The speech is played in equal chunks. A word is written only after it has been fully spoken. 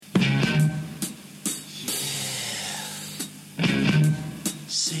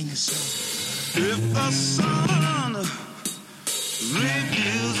If the sun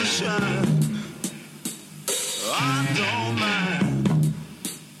refuses to shine, I don't mind.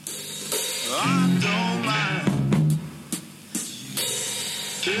 I don't mind.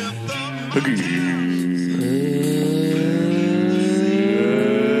 If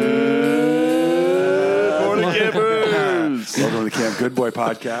Welcome to the Camp Good Boy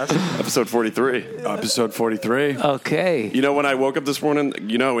podcast. Episode 43. Episode 43. Okay. You know, when I woke up this morning,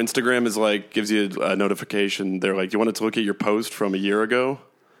 you know, Instagram is like, gives you a notification. They're like, you wanted to look at your post from a year ago?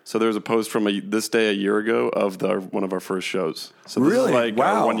 So there was a post from this day a year ago of one of our first shows. So this Really? is like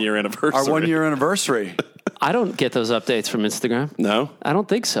Wow. our 1 year anniversary. Our 1 year anniversary. I don't get those updates from Instagram. No? I don't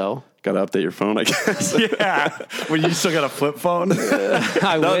think so. Got to update your phone, I guess. Yeah. When you still got a flip phone.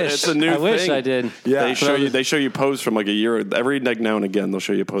 I No, wish. it's a new I wish thing. I did. Yeah. They show you posts from like a year. Every now and again, they'll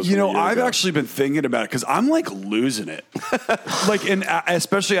show you posts You from know, a year I've ago. actually been thinking about it because I'm like losing it. Like,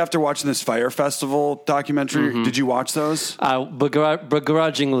 especially after watching this Fire Festival documentary. Mm-hmm. Did you watch those?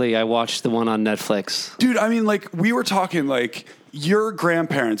 Begrudgingly, I watched the one on Netflix. Dude, I mean, like, we were talking like your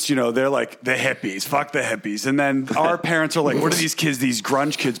grandparents, you know, they're like the hippies, fuck the hippies. And then our parents are like, what are these kids, these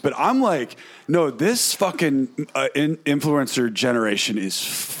grunge kids? But I'm like, no, this fucking influencer generation is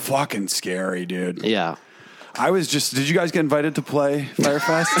fucking scary, dude. Yeah. Did you guys get invited to play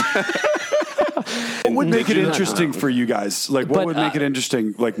Firefest? What would make it interesting for you guys? Like, what would make it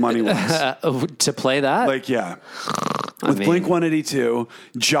interesting, like, money-wise? To play that? Like, yeah. With Blink-182,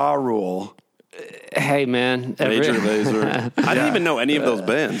 Ja Rule. Hey, man. Major Lazer. I didn't even know any of those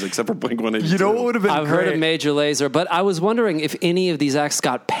bands except for Blink-182. You know what would have been I've great? heard of Major Lazer, but I was wondering if any of these acts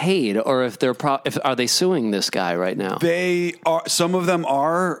got paid or if are they suing this guy right now? They are. Some of them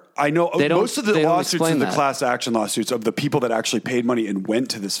are. I know most of the they don't lawsuits explain are the that. class action lawsuits of the people that actually paid money and went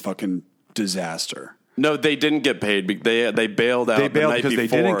to this fucking disaster. No, they didn't get paid. They bailed out They bailed the night because they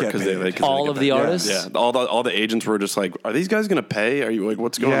before didn't get paid. they didn't All get of the paid. artists? Yeah, all the agents were just like, "Are these guys going to pay? Are you like,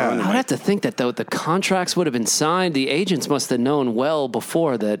 what's going Yeah. on?" I would have to think that though the contracts would have been signed. The agents must have known well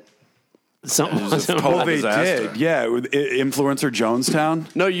before that something was just wasn't total right. They disaster. did. Yeah, with influencer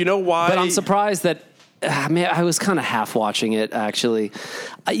Jonestown. No, you know why? But I'm surprised that. I mean, I was kind of half watching it, actually.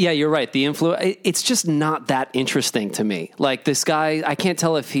 Yeah, you're right. The it's just not that interesting to me. Like, this guy, I can't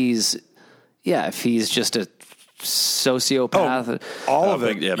tell if he's just a sociopath. All of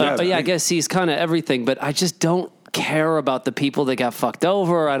it. yeah, But yeah, I guess he's kind of everything, but I just don't care about the people that got fucked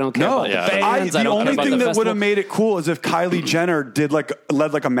over. I don't care about the bands. The I don't only care about thing the that would festival. have made it cool is if Kylie Jenner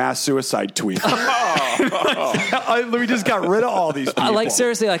led like a mass suicide tweet. We just got rid of all these people. Like,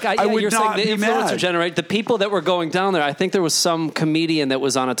 seriously, like, I would you're not saying the be influencer mad. generate the people that were going down there. I think there was some comedian that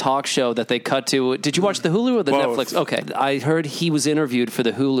was on a talk show that they cut to. Did you watch the Hulu or the Both. Netflix? Okay, I heard he was interviewed for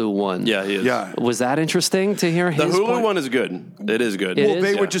the Hulu one. Yeah, he is. Yeah. Was that interesting to hear? The his Hulu point? one is good. It is good. It is?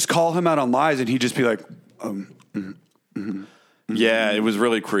 They would just call him out on lies, and he'd just be like, Yeah, it was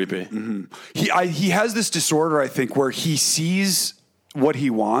really creepy. He has this disorder, I think, where he sees what he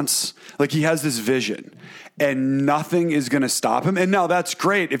wants. Like, he has this vision, and nothing is going to stop him. And now that's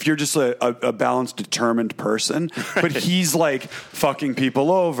great if you're just a balanced, determined person. Right. But he's like fucking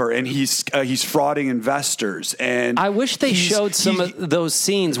people over, and he's frauding investors. And I wish they showed some of those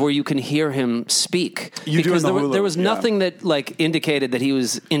scenes where you can hear him speak. Because there was nothing that like indicated that he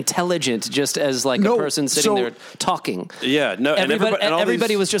was intelligent, just as like a person sitting there talking. Yeah, no,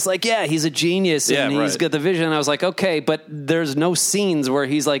 everybody was just like, yeah, he's a genius and he's got the vision. And I was like, okay, but there's no scenes where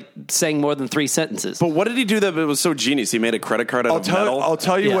he's like saying more than 3 sentences. But what did he do that was so genius? He made a credit card out of metal? I'll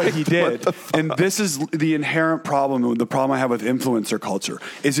tell you what he did. And this is the inherent problem, the problem I have with influencer culture,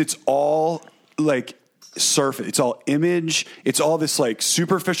 is it's all like surface. It's all image. It's all this like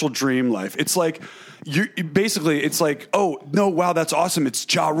superficial dream life. It's like it's like, oh no, wow, that's awesome. It's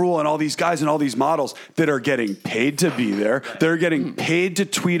Ja Rule and all these guys and all these models that are getting paid to be there. They're getting paid to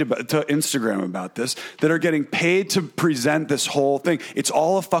tweet to Instagram about this. That are getting paid to present this whole thing. It's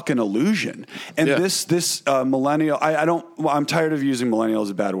all a fucking illusion. And this millennial, I'm tired of using millennial as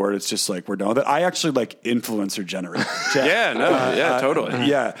a bad word. It's just like we're done with it. I actually like influencer generation.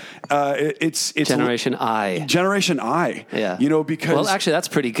 Totally. It's Generation I. Generation I. Yeah. You know, because well, actually, that's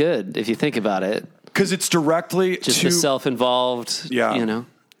pretty good if you think about it. Because it's directly just the self-involved. Yeah. You know.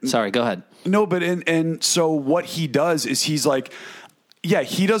 Sorry. Go ahead. No, but and so what he does is he's like, yeah,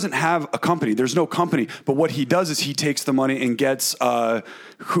 he doesn't have a company. There's no company. But what he does is he takes the money and gets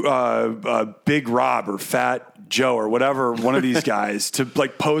Big Rob or Fat Joe or whatever, one of these guys to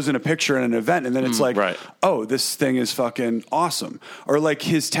like pose in a picture in an event. And then it's like, oh, this thing is fucking awesome. Or like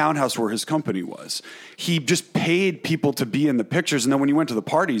his townhouse where his company was. He just paid people to be in the pictures. And then when he went to the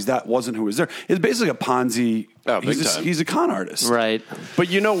parties, that wasn't who was there. It's basically a Ponzi Oh, big time. He's a con artist. Right. But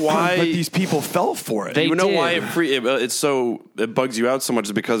you know why? But these people fell for it. They You know did. why it bugs you out so much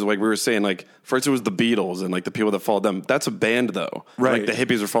is because, like we were saying, like first it was the Beatles and like the people that followed them. That's a band though, Right. Like the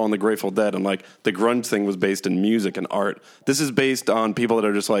hippies are following the Grateful Dead, and like the grunge thing was based in music and art. This is based on people that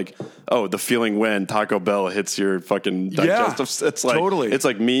are just like, oh, the feeling when Taco Bell hits your fucking digestive. It's like totally. It's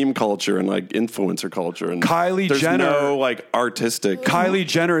like meme culture and like influencer culture. And Kylie there's Jenner- no like artistic. Kylie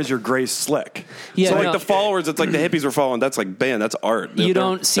Jenner is your Grace Slick. Yeah, So like no, the followers, it's like the hippies are following. That's like band. That's art. you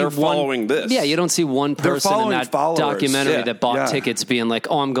don't see they're one, following this. Yeah, you don't see one person in following that followers. documentary Yeah. that bought Yeah. tickets being like,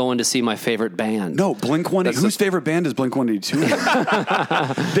 "Oh, I'm going to see my favorite band." No, Blink-182. Whose favorite band is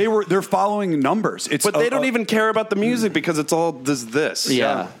Blink-182? They're following numbers. It's But they don't even care about the music because it's all this.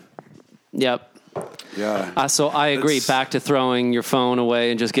 Yeah. Yep. Yeah. So I agree. It's- Back to throwing your phone away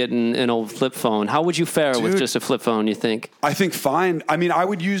and just getting an old flip phone. How would you fare with Dude. just a flip phone, you think? I think fine. I mean, I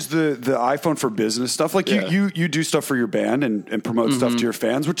would use the iPhone for business stuff. Like Yeah. you do stuff for your band and promote stuff to your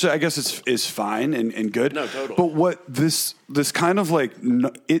fans, which I guess is fine and good. No, totally. But what this kind of like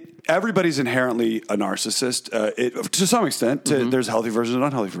everybody's inherently a narcissist to some extent. There's healthy versions and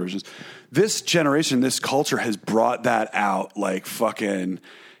unhealthy versions. This generation, this culture has brought that out like fucking.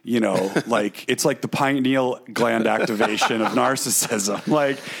 You know, like it's like the pineal gland activation of narcissism.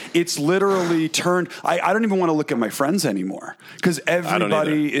 Like it's literally turned. I don't even want to look at my friends anymore because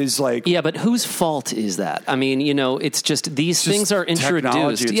everybody is like, Yeah, but whose fault is that? I mean, you know, it's just these just things are technology,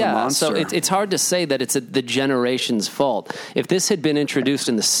 introduced. it's a Yeah, so monster. it's hard to say that it's the generation's fault. If this had been introduced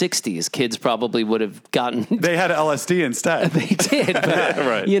in the 60s, kids probably would have gotten. they had LSD instead. They did. But,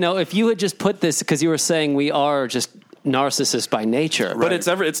 Right. You know, if you had just put this, because you were saying we are just narcissists by nature. But it's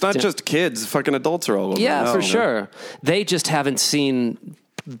not just kids. Fucking adults are all over. Yeah, this. for sure. They just haven't seen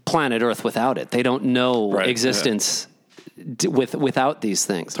planet Earth without it. They don't know Right, existence without these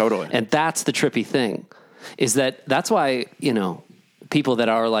things. Totally. And that's the trippy thing, is that's why, you know, people that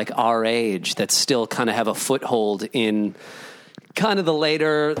are like our age that still kind of have a foothold in kind of the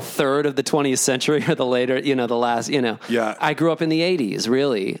later third of the 20th century or the later, you know, the last, you know. Yeah. I grew up in the 80s,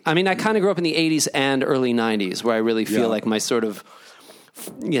 really. I mean, I kind of grew up in the 80s and early 90s where I really feel Yeah. like my sort of,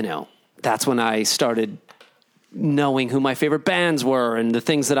 you know, that's when I started knowing who my favorite bands were and the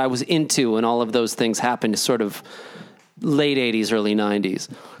things that I was into, and all of those things happened sort of late 80s, early 90s.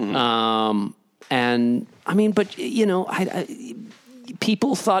 And I mean, but you know,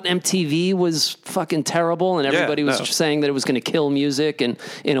 people thought MTV was fucking terrible, and everybody was saying that it was going to kill music, and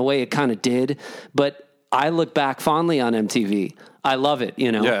in a way it kind of did. But I look back fondly on MTV. I love it,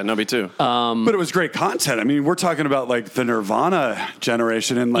 you know. Yeah, no, me too. But it was great content. I mean, we're talking about like the Nirvana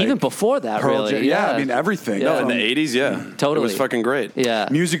generation and like Even before that, Pearl really. Jam. Yeah, I mean everything. Yeah. in the From- 80s, yeah. Totally. It was fucking great. Yeah.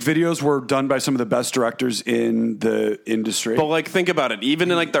 Music videos were done by some of the best directors in the industry. But like, think about it. Even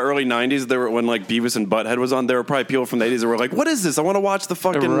in like the early 90s, there were when like Beavis and Butthead was on, there were probably people from the 80s that were like, what is this? I want to watch the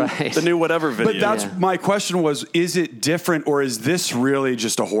fucking, Right. the new whatever video. But that's Yeah. my question was, is it different or is this really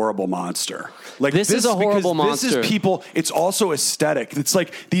just a horrible monster? Like This is a horrible because monster. This is people, it's also aesthetic. It's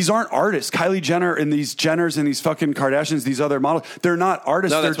like, these aren't artists. Kylie Jenner and these Jenners and these fucking Kardashians, these other models, they're not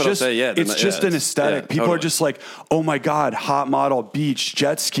artists. No, they're that's what I'll just, say, yeah, they're it's not- just yeah, an it's- aesthetic. yeah, People totally. are just like, oh my God, hot model, beach,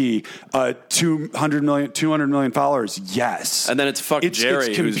 jet ski, 200 million followers. Yes. and then it's fuck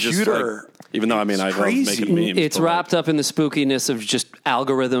Jerry, who's just like, even though I mean, I love crazy. making memes. It's but, like, wrapped up in the spookiness of just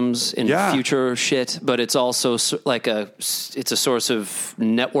algorithms and Yeah. future shit, but it's also like it's a source of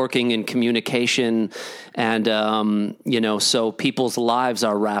networking and communication, and you know, so people's lives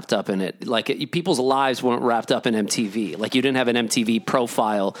are wrapped up in it. Like people's lives weren't wrapped up in MTV. Like you didn't have an MTV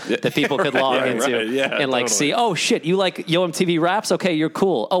profile that people could log right, into right, yeah, and like totally. see, oh shit, you like Yo MTV Raps? Okay, you're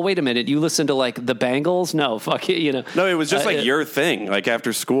cool. Oh wait a minute, you listen to like the Bangles? No, fuck it, you know. No, it was just like it- your thing, like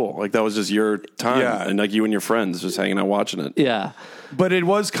after school. Like that was just your time. Yeah. And like you and your friends just hanging out watching it. Yeah. But it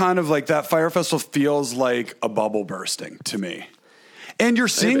was kind of like that Fire Festival feels like a bubble bursting to me. And you're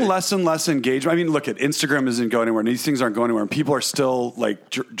seeing Maybe. less and less engagement. I mean, look at Instagram isn't going anywhere, and these things aren't going anywhere, and people are still like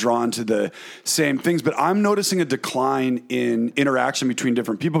drawn to the same things. But I'm noticing a decline in interaction between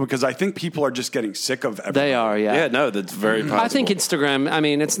different people because I think people are just getting sick of everything. They are, yeah. Yeah, no, that's very possible. I think Instagram, I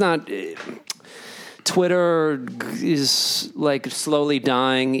mean, it's not. Twitter is like slowly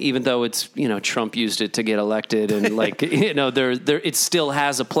dying, even though it's, you know, Trump used it to get elected, and like, you know, there it still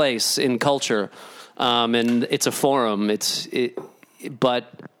has a place in culture, and it's a forum.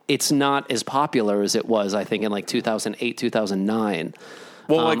 But it's not as popular as it was, I think, in like 2008, 2009.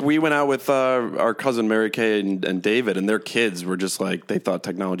 Well, like we went out with our cousin Mary Kay and David, and their kids were just like, they thought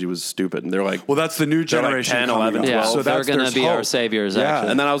technology was stupid. And they're like, Well, that's the new they're like generation 10, coming 11, up. 12. Yeah, So they're that's going there's to be our hope. saviors, Yeah.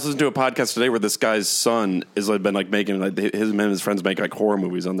 actually. And then I was listening to a podcast today where this guy's son is like been like making like him and his friends make like horror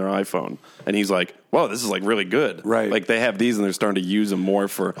movies on their iPhone, and he's like, "Whoa, this is like really good." Right. Like they have these and they're starting to use them more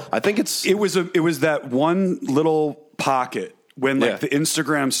for. I think It was that one little pocket when like Yeah. the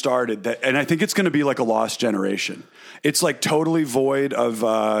Instagram started that, and I think it's going to be like a lost generation. It's like totally void of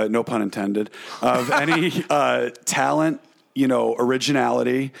no pun intended of any talent,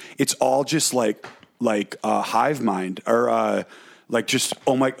 originality. It's all just like hive mind or like just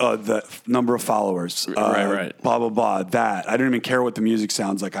the number of followers, Right. blah blah blah. That I don't even care what the music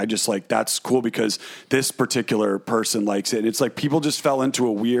sounds like. I just like that's cool because this particular person likes it. It's like people just fell into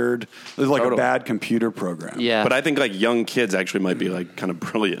a weird, like Totally. a bad computer program. Yeah. But I think like young kids actually might be like kind of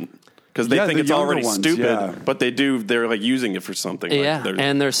brilliant because they Yeah, think the it's younger already ones, stupid, yeah. but they're like using it for something. Yeah, Like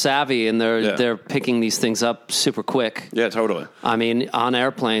and they're savvy, and Yeah. they're picking these things up super quick. yeah, totally. I mean, on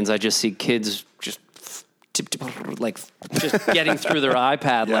airplanes, I just see kids just just getting through their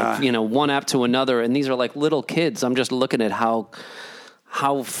iPad, Yeah. like one app to another, and these are like little kids. I'm just looking at how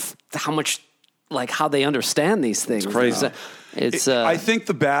much like how they understand these things. It's crazy. I think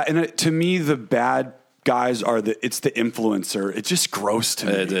to me the bad guys are it's the influencer. It's just gross to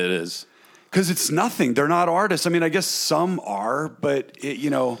me. It is. Because it's nothing. They're not artists. I mean, I guess some are, but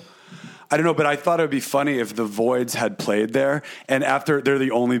I don't know. But I thought it would be funny if the Voids had played there, and after they're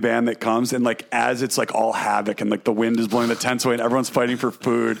the only band that comes, and like as it's like all havoc, and like the wind is blowing the tents away, and everyone's fighting for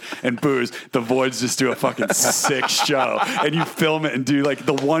food and booze, the Voids just do a fucking sick show, and you film it and do like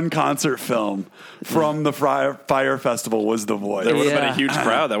the one concert film from the Fire Festival was the Voids. There would have been Yeah. a huge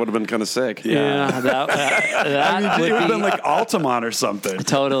crowd. That would have been kind of sick. yeah, that I mean, it would have been like Altamont or something.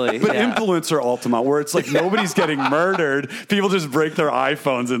 totally. But yeah. influencer Altamont, where it's like nobody's getting murdered. People just break their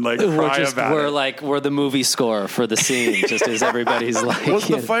iPhones and like cry about it. We're the movie score for the scene, just as everybody's like. Was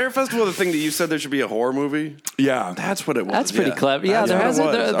the Fire Festival the thing that you said there should be a horror movie? Yeah. That's what it was. That's pretty clever. Yeah, That's there what has it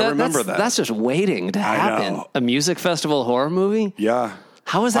was. I remember that's, that. That's just waiting to happen. know. A music festival horror movie. Yeah.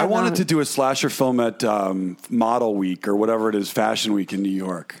 How is that I wanted not- to do a slasher film at Model Week or whatever it is, Fashion Week in New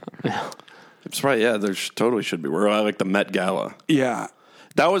York. That's right. Yeah, there totally should be. We're like the Met Gala. Yeah.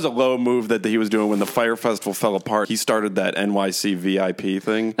 That was a low move that he was doing when the Fire Festival fell apart. He started that NYC VIP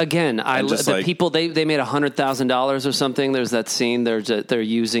thing. Again, And just like- people they made $100,000 or something. There's that scene. They're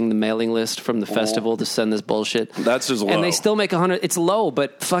using the mailing list from the festival to send this bullshit. That's just low. And they still make 100. It's low,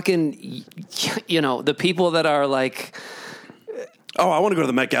 but fucking, the people that are like Oh, I want to go to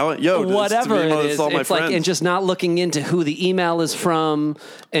the Met Gala. Yo, whatever it is, all my it's like friends. and just not looking into who the email is from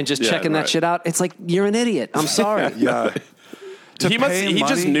and just Yeah, checking that right. shit out. It's like you're an idiot. I'm sorry. Yeah. He just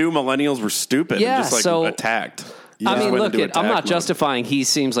money? knew millennials were stupid. Yeah, and just like so- attacked. I Just mean, went look, into I'm attack not mode. justifying he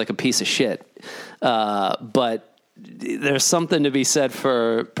seems like a piece of shit, but there's something to be said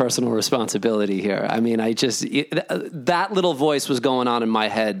for personal responsibility here. I mean, that little voice was going on in my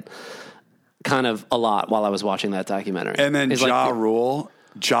head kind of a lot while I was watching that documentary. And then It's Ja like, Rule,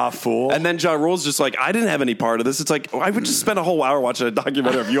 Ja Fool. And then Ja Rule's just like, I didn't have any part of this. It's like, I would just spend a whole hour watching a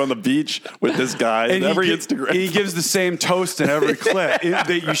documentary of you on the beach with this guy and every Instagram. He gives the same toast in every clip.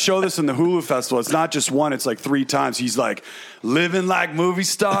 You show this in the Hulu Festival. It's not just one, it's like 3 times. He's like, living like movie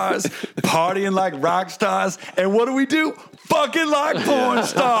stars, partying like rock stars. And what do? Fucking like porn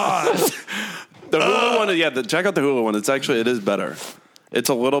stars. The Hulu one, check out the Hulu one. It is better. It's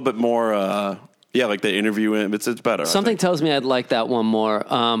a little bit more, like they interview him. It's better. I something think. tells me I'd like that one more,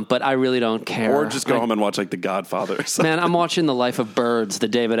 but I really don't care. Or just go home and watch like The Godfather or something. Man, I'm watching The Life of Birds, the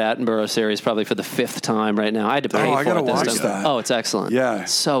David Attenborough series, probably for the 5th time right now. I had to pay I for gotta it this watch time. that. Oh, it's excellent. Yeah.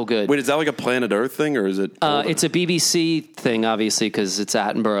 So good. Wait, is that like a Planet Earth thing or is it? It's a BBC thing, obviously, because it's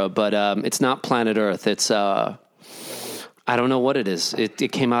Attenborough, but it's not Planet Earth. It's, I don't know what it is.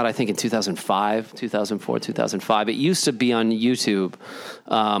 It came out, I think, in 2005, 2004, 2005. It used to be on YouTube.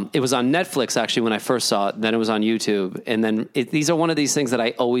 It was on Netflix, actually, when I first saw it. Then it was on YouTube. And then these are one of these things that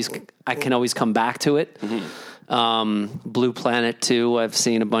I can always come back to it. Mm-hmm. Blue Planet 2, I've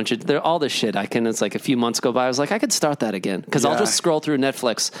seen a bunch of... all this shit. It's like a few months go by, I was like, I could start that again. Because I'll Yeah. just scroll through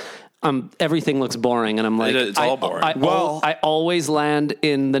Netflix. Everything looks boring, and I'm like... It's all boring. I always land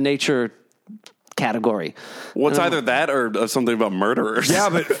in the nature category. What's either that or something about murderers? Yeah,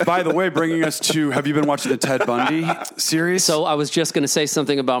 but by the way, bringing us to, have you been watching the Ted Bundy series? So I was just going to say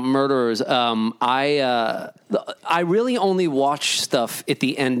something about murderers. I really only watch stuff at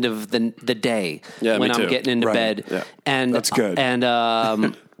the end of the day Yeah, when me I'm too. getting into Right. bed. Yeah. And That's good. And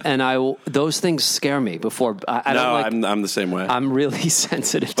those things scare me. Before I No, don't like. I'm the same way. I'm really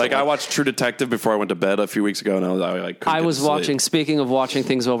sensitive. To like I watched True Detective before I went to bed a few weeks ago, and I was watching. Speaking of watching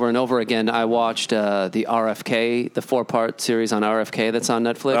things over and over again, I watched the RFK, the 4-part series on RFK that's on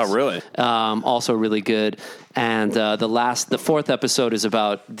Netflix. Oh, really? Also really good. And the fourth episode is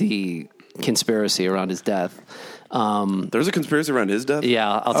about the conspiracy around his death. There's a conspiracy around his death? Yeah,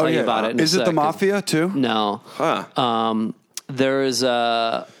 I'll tell you about it. Is it the mafia too? No. Huh. There is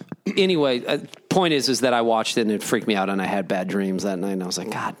anyway, point is that I watched it and it freaked me out and I had bad dreams that night and I was like,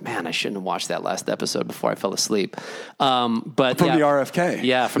 God, man, I shouldn't have watched that last episode before I fell asleep. But From the RFK.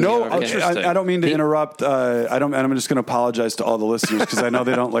 Yeah, from the RFK. I don't mean to interrupt. I'm just going to apologize to all the listeners because I know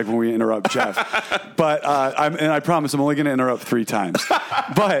they don't like when we interrupt Jeff. But I promise I'm only going to interrupt 3 times.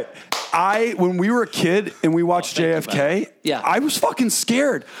 But when we were a kid and we watched JFK, I was fucking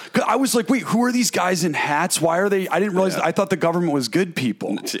scared. 'Cause I was like, wait, who are these guys in hats? Why are they? I didn't realize. I thought the government was good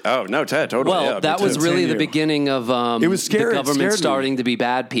people. Oh no, Ted, totally. Well, that was really the beginning of it was scary. The government starting to be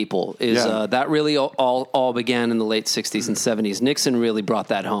bad people. That really all began in the late 60s and 70s. Nixon really brought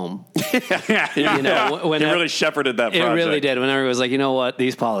that home. You know, when he really shepherded that project. It really did. When everyone was like, you know what,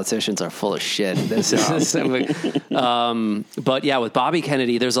 these politicians are full of shit. This is but yeah, with Bobby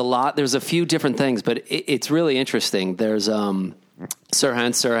Kennedy, there's a few different things, but it's really interesting. There's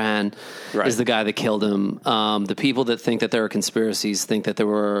Sirhan Sirhan is the guy that killed him. The people that think that there are conspiracies think that there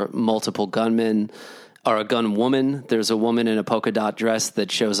were multiple gunmen or a gun woman. There's a woman in a polka dot dress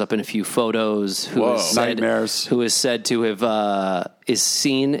that shows up in a few photos who is said to have is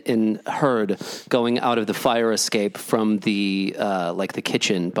seen and heard going out of the fire escape from the the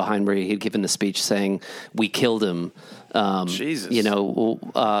kitchen behind where he had given the speech saying, "We killed him." Jesus. You know,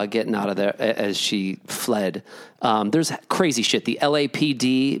 getting out of there as she fled. There's crazy shit. The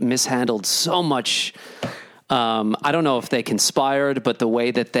LAPD mishandled so much. I don't know if they conspired, but the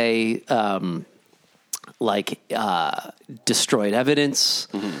way that they destroyed evidence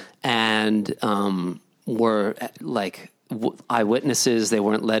and were eyewitnesses. They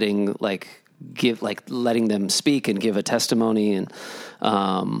weren't letting letting them speak and give a testimony, and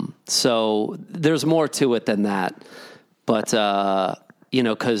so there's more to it than that. But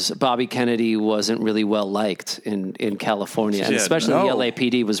because Bobby Kennedy wasn't really well liked in California, and especially the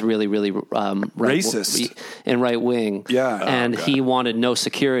LAPD was really, really racist and right wing. Yeah, and he wanted no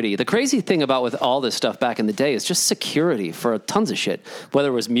security. The crazy thing about with all this stuff back in the day is just security for tons of shit. Whether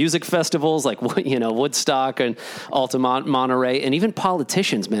it was music festivals like Woodstock and Altamont, Monterey, and even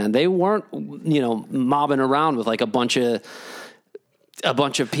politicians, man, they weren't mobbing around with like a bunch of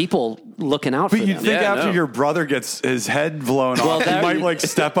people looking out for them. But you'd think after your brother gets his head blown off, you might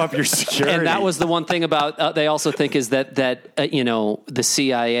step up your security. And that was the one thing about they also think is that the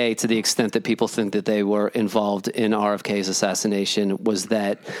CIA, to the extent that people think that they were involved in RFK's assassination, was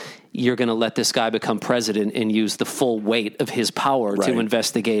that you're going to let this guy become president and use the full weight of his power to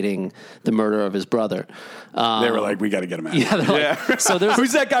investigating the murder of his brother. They were like, we got to get him out. Yeah. So there's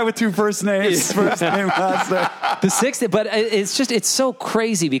who's that guy with 2 first names? First name, last name. The 60th, but it's so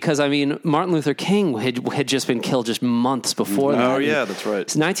crazy because Martin Luther King had just been killed just months before that. Oh yeah, that's right.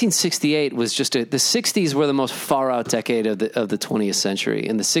 1968 was just the 60s were the most far out decade of the 20th century.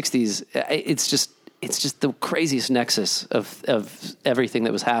 In the 60s, it's just the craziest nexus of everything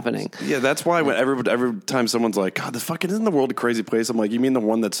that was happening. Yeah, that's why every time someone's like, God, isn't the world a crazy place? I'm like, you mean the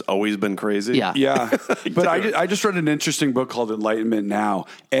one that's always been crazy? Yeah. Yeah. But I just read an interesting book called Enlightenment Now,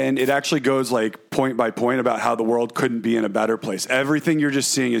 and it actually goes point by point about how the world couldn't be in a better place. Everything you're just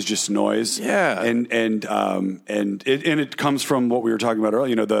seeing is just noise. Yeah. And it comes from what we were talking about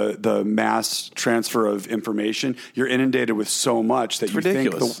earlier, the mass transfer of information. You're inundated with so much that you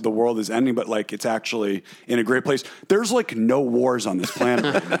think the world is ending, but it's actually in a great place. There's no wars on this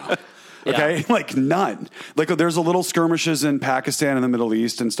planet right now. Okay, none. There's a little skirmishes in Pakistan and the Middle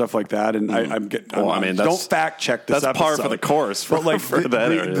East and stuff like that. And don't fact check this. That's par for the course. But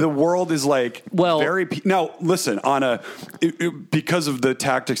the world is very. Now listen, because of the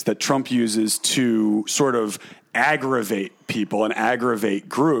tactics that Trump uses to sort of aggravate people and aggravate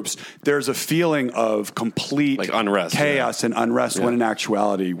groups, there's a feeling of complete unrest, chaos and unrest when in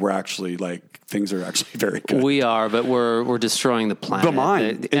actuality we're actually things are actually very good. We are, but we're destroying the planet. The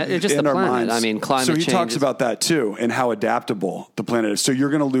mind. Just the planet. Minds. Climate change. So he talks about that too and how adaptable the planet is. So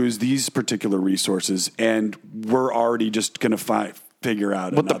you're going to lose these particular resources and we're already just going to figure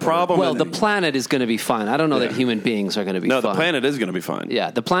out. But the problem, Well, the planet is going to be fine. I don't know that human beings are going to be fine. the planet is going to be fine.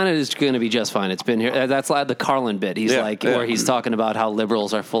 Yeah, the planet is going to be just fine. It's been here. That's like the Carlin bit. He's where he's talking about how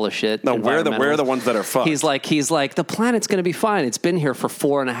liberals are full of shit. No, we're the ones that are fucked. He's like the planet's going to be fine. It's been here for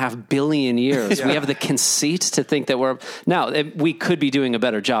 4.5 billion years. We have the conceit to think that we could be doing a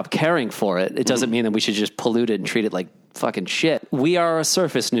better job caring for it. It doesn't mean that we should just pollute it and treat it like fucking shit. We are a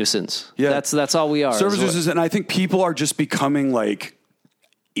surface nuisance. Yeah, that's all we are. Surface nuisance, and I think people are just becoming like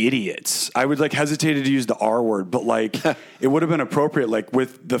idiots. I would like hesitated to use the R word, but like it would have been appropriate. Like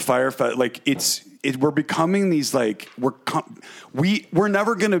with the firefight, like we're becoming these like we're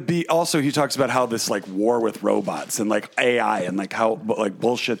never going to be. Also, he talks about how this like war with robots and like AI and like how like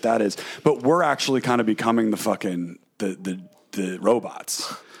bullshit that is. But we're actually kind of becoming the fucking the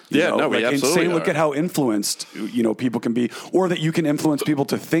robots. We absolutely insane. Look at how influenced people can be, or that you can influence people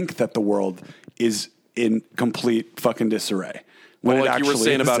to think that the world is in complete fucking disarray. Well, like you were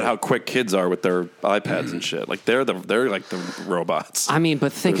saying about how quick kids are with their iPads and shit, like they're like the robots. I mean,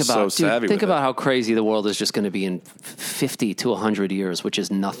 but think about how crazy the world is just going to be in 50 to 100 years, which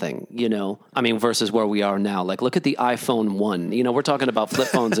is nothing, I mean, versus where we are now. Like, look at the iPhone 1. We're talking about flip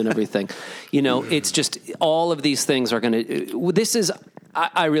phones and everything. It's just all of these things are going to. This is,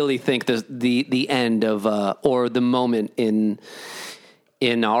 I really think, the end of or the moment in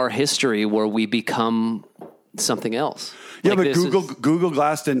our history where we become something else. Yeah, like but Google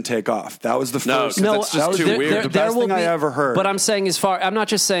Glass didn't take off. That was the first. No, that's just too weird. The best thing I ever heard. But I'm saying I'm not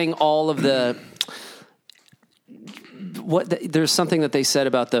just saying all of the. There's something that they said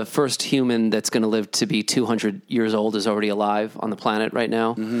about the first human that's going to live to be 200 years old is already alive on the planet right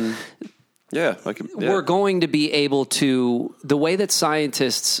now. Mm-hmm. Yeah, we're going to be able to, the way that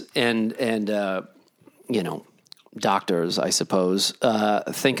scientists and doctors, I suppose,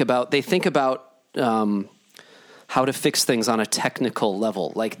 think about how to fix things on a technical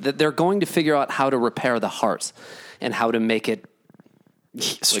level. Like they're going to figure out how to repair the heart and how to make it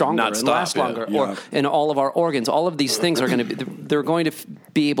stronger and last longer, or in all of our organs. All of these things are going to they're going to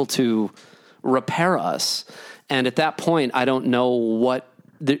be able to repair us. And at that point, I don't know what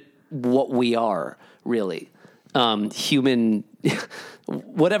we are really. Human,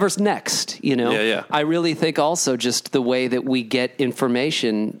 whatever's next, Yeah. I really think also just the way that we get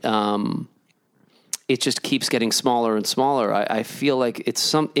information, it just keeps getting smaller and smaller. I feel like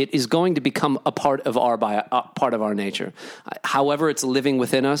it is going to become a part of our nature. However, it's living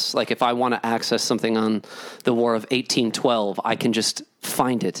within us. Like if I want to access something on the War of 1812, I can just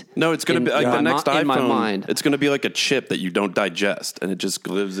find it. No, it's going to be like the next iPhone. In my mind. It's going to be like a chip that you don't digest, and it just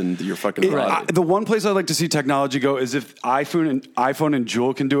lives in your fucking body. The one place I'd like to see technology go is if iPhone and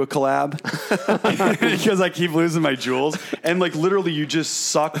Juul can do a collab, because I keep losing my Juuls, and like literally you just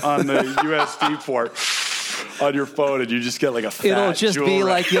suck on the USB port on your phone, and you just get like a fat It'll just Juul be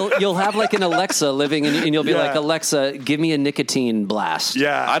right. like you'll have like an Alexa living, and you'll be like, Alexa, give me a nicotine blast.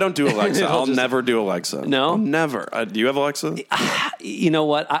 Yeah, I don't do Alexa. I'll never do Alexa. No, never. Do you have Alexa? You know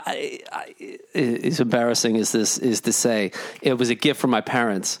what? As embarrassing as this is to say, it was a gift from my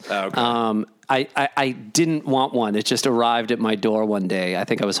parents. Oh, okay. I didn't want one. It just arrived at my door one day. I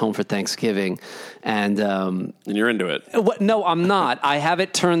think I was home for Thanksgiving, and you're into it. No, I'm not. I have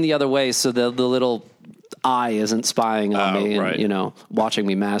it turned the other way so the little eye isn't spying on me and right. Watching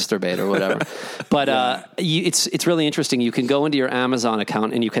me masturbate or whatever. But it's really interesting. You can go into your Amazon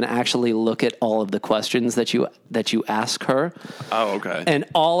account and you can actually look at all of the questions that you ask her. Oh, okay. And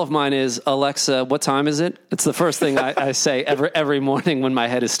all of mine is, Alexa, what time is it? It's the first thing I say every morning when my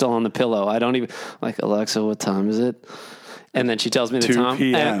head is still on the pillow. I don't even like, Alexa, what time is it? And then she tells me the 2 time.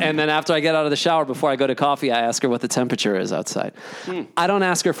 p.m. And then after I get out of the shower, before I go to coffee, I ask her what the temperature is outside. I don't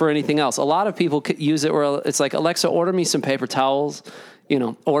ask her for anything else. A lot of people use it where it's like, Alexa, order me some paper towels,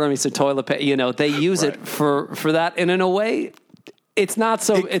 order me some toilet paper. They use it for that. And in a way, it's not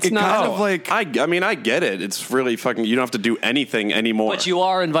so. It's not kind of like. I mean, I get it. It's really fucking. You don't have to do anything anymore. But you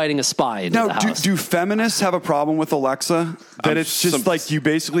are inviting a spy into the house. Do feminists have a problem with Alexa? That it's just like you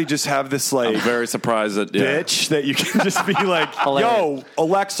basically just have this like. I'm very surprised that bitch that you can just be like, yo,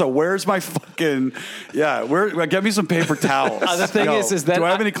 Alexa, where's my fucking get me some paper towels. The thing is that do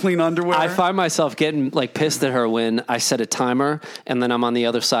I have any clean underwear? I find myself getting like pissed at her when I set a timer and then I'm on the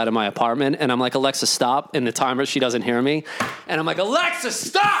other side of my apartment and I'm like, Alexa, stop, and the timer, she doesn't hear me, and I'm like, Alexa,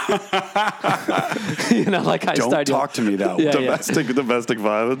 stop. Like I don't talk to me that way. Domestic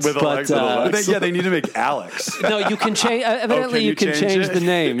violence with Alexa. They need to make Alex. No, you can change. Evidently, you can change the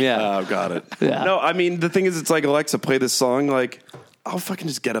name. Yeah. Oh, got it. Yeah. No, I mean the thing is, it's like, Alexa, play this song. Like, I'll fucking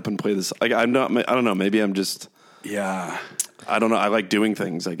just get up and play this. Like, I'm not. I don't know. Maybe I'm just. Yeah. I don't know. I like doing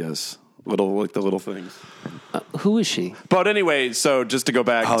things, I guess. the little things. Who is she? But anyway, so just to go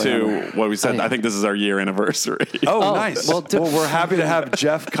back to what we said, Oh, yeah. I think this is our year anniversary. Oh, nice. well, Well, we're happy to have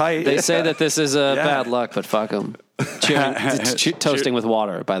Jeff Kite. They say that this is bad luck, but fuck them. Toasting with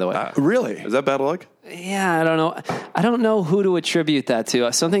water, by the way. Really? Is that bad luck? Yeah, I don't know. I don't know who to attribute that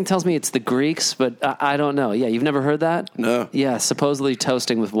to. Something tells me it's the Greeks, but I don't know. Yeah, you've never heard that? No. Yeah, supposedly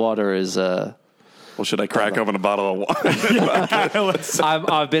toasting with water is. Well, should I crack open a bottle of wine?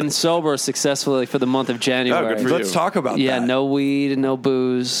 I've been sober successfully for the month of January. Oh, good for you. Let's talk about Yeah, that. no weed, no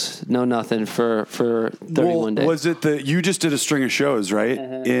booze, no nothing for 31 days. Was it you just did a string of shows, right?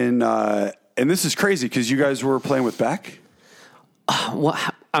 In and this is crazy because you guys were playing with Beck. Well,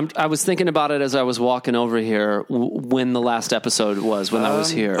 I was thinking about it as I was walking over here when the last episode was, when I was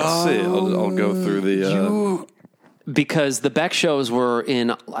here. Let's see. I'll go through the... Because the Beck shows were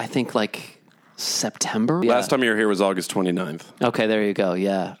in, I think, like September. Last time you were here was August 29th. Okay, there you go.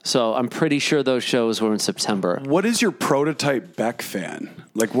 Yeah. So I'm pretty sure those shows were in September. What is your prototype Beck fan?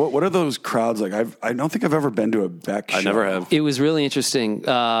 Like, what are those crowds like? I don't think I've ever been to a Beck show. I never have. It was really interesting.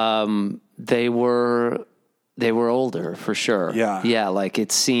 They were older for sure. Yeah. Yeah. Like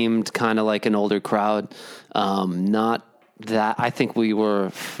it seemed kind of like an older crowd. Not that I think we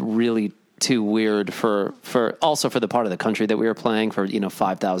were really too weird for also for the part of the country that we were playing for,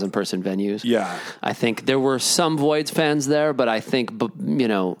 5,000 person venues. Yeah. I think there were some Voids fans there, but I think,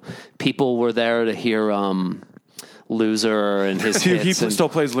 people were there to hear, Loser and his hits. He and, still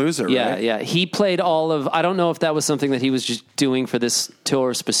plays Loser, yeah, right? yeah. He played all of, I don't know if that was something that he was just doing for this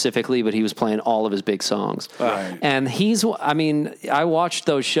tour specifically, but he was playing all of his big songs. Right. And I watched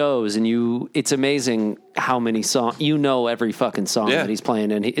those shows and it's amazing how many songs, every fucking song Yeah. that he's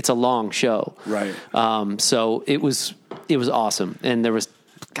playing, and it's a long show. Right. So it was awesome. And there was,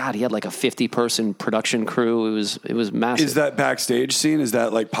 God, he had like a 50-person production crew. It was massive. Is that backstage scene? Is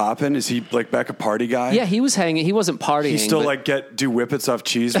that like popping? Is he like Beck a party guy? Yeah, he was hanging. He wasn't partying. He still but- like do whippets off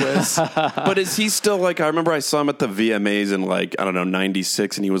cheese whiz. But is he still like, I remember I saw him at the VMAs in like, I don't know,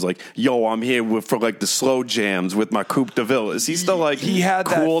 96, and he was like, yo, I'm here for like the slow jams with my Coupe de Ville. Is he still like He had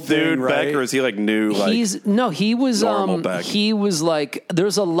that cool thing, dude right? Beck, or is he like new? Like, he was normal Beck? he was like,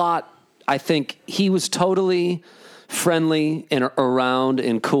 there's a lot. I think he was totally friendly and around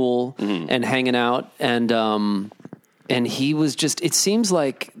and cool and hanging out, and he was just, it seems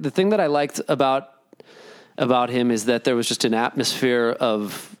like the thing that I liked about him is that there was just an atmosphere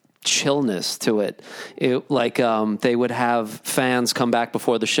of chillness to it. They would have fans come back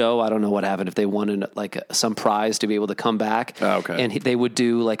before the show. I don't know what happened, if they wanted like some prize to be able to come back. Oh, okay. And they would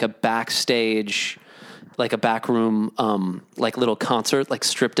do like a backstage, like a back room, like little concert, like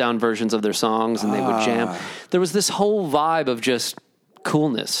stripped down versions of their songs, and they would jam. There was this whole vibe of just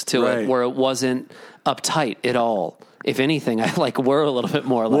coolness to Right. it, where it wasn't uptight at all. If anything, I were a little bit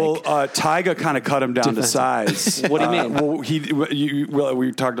more like. Well, Tyga kind of cut him down to size. What do you mean?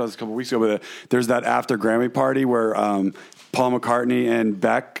 We talked about this a couple weeks ago, but there's that after Grammy party where Paul McCartney and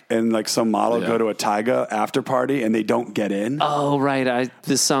Beck and like some model go to a Tyga after party and they don't get in. Oh, right.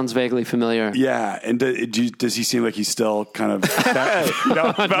 This sounds vaguely familiar. Yeah, and does he seem like he's still kind of he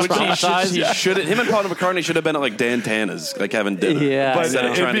should. Him and Paul McCartney should have been at like Dan Tana's, like having dinner. Yeah, But Instead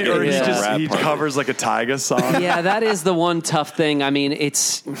of trying to get or into he a rap he party. covers like a Tyga song. Yeah, that is the one tough thing. I mean,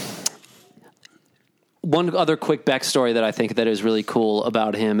 it's one other quick backstory that I think that is really cool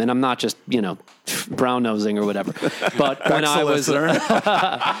about him, and I'm not just brown nosing or whatever, but when I was,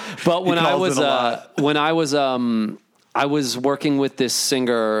 but when I calls was, in a lot. I was working with this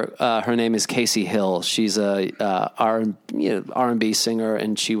singer. Her name is Casey Hill. She's a R&B singer,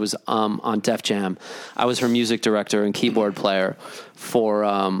 and she was on Def Jam. I was her music director and keyboard player for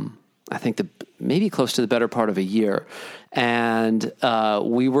I think maybe close to the better part of a year. And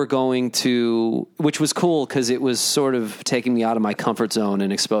we were going to, which was cool because it was sort of taking me out of my comfort zone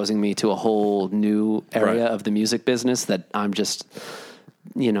and exposing me to a whole new area of the music business that I'm just,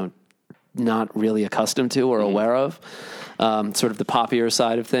 not really accustomed to or aware of, sort of the poppier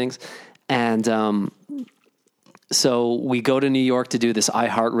side of things. And so we go to New York to do this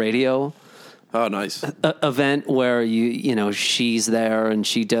iHeartRadio Oh, nice. event where she's there and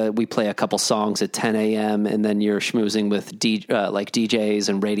we play a couple songs at 10 a.m. and then you're schmoozing with DJs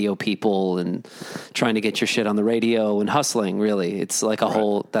and radio people and trying to get your shit on the radio and hustling. Really, it's like a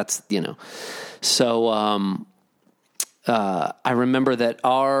whole. That's So I remember that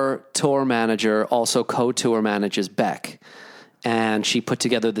our tour manager also co-tour manages Beck, and she put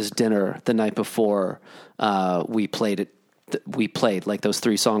together this dinner the night before we played it. We played like those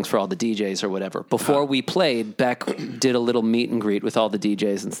 3 songs for all the DJs or whatever. Before we played, Beck did a little meet and greet with all the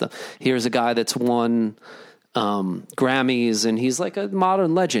DJs and stuff. Here's a guy that's won Grammys, and he's like a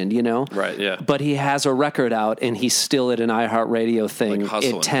modern legend, you know? Right, yeah. But he has a record out, and he's still at an iHeartRadio thing Like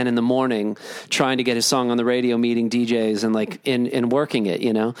hustling. at 10 in the morning, trying to get his song on the radio, meeting DJs, and like in working it,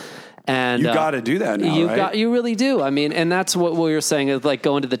 you know? And You got to do that now, right? You really do. I mean, and that's what we were saying is like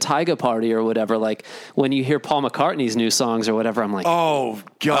going to the Tyga party or whatever. Like when you hear Paul McCartney's new songs or whatever, I'm like, Oh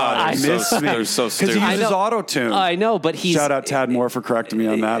God, I miss me. They're so Because he stupid. uses I know. auto tune. I know, but he's Shout out Tad Moore for correcting me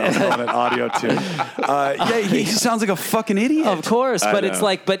on that. I was calling it audio tune. Yeah, he sounds like a fucking idiot. Of course, but it's know.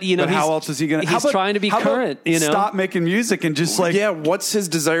 like, but you know, But he's, how else is he going to? He's trying to be current. You know, stop making music and just like yeah, what's his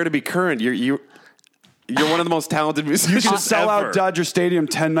desire to be current? You're one of the most talented musicians. you should sell ever. out Dodger Stadium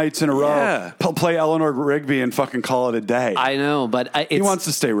 10 nights in a row, Yeah. play Eleanor Rigby, and fucking call it a day. I know, but he wants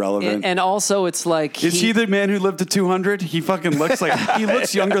to stay relevant. and also it's like Is he the man who lived to 200? He fucking looks like he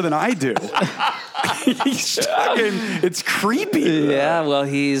looks younger than I do. He's fucking, it's creepy. Yeah, well,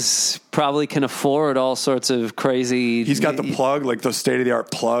 he's probably can afford all sorts of crazy. He's got the plug, like those state of the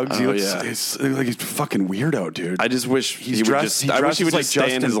art plugs. He Oh, looks yeah. he's like he's a fucking weirdo, dude. I just wish He's he would dressed- just. he I wish he would dresses just like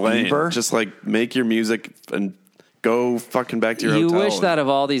stay in Justin his lane. Bieber. Just like make your music and go fucking back to your You hotel. wish that of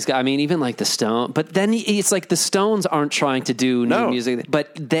all these guys. I mean, even like the Stones. But then it's like the Stones aren't trying to do new No. music, but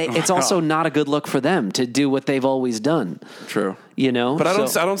it's also not a good look for them to do what they've always done. True. You know, But I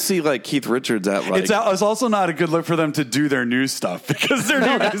So- don't see like Keith Richards at like. It's also not a good look for them to do their new stuff because their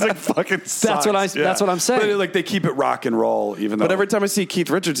new music fucking sucks. that's what I'm saying. But like they keep it rock and roll, even though. But every time I see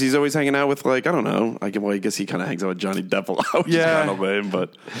Keith Richards, he's always hanging out with like I don't know. I guess he kind of hangs out with Johnny Depp a lot, which Yeah. is kind of lame. But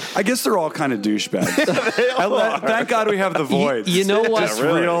I guess they're all kind of douchebags. Thank God we have the voids. you know what? Just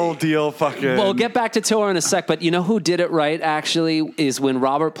real deal fucking. Well, we'll get back to tour in a sec, but you know who did it right, actually, is when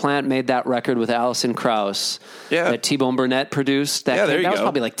Robert Plant made that record with Alison Krauss that T-Bone Burnett produced. That, Yeah, there you that was go.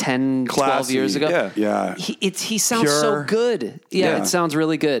 probably like 10, 12 Classy. years ago. Yeah. He sounds Pure. so good. Yeah, Yeah. it sounds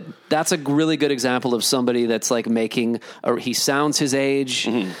really good. That's a really good example of somebody that's like making, or he sounds his age.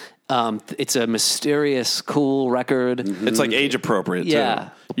 It's a mysterious, cool record. it's like age appropriate. Yeah. Too.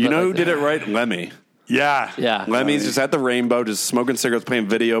 You But know who like- did it right? Lemmy. Yeah. Yeah. Lemmy's just at the Rainbow, just smoking cigarettes, playing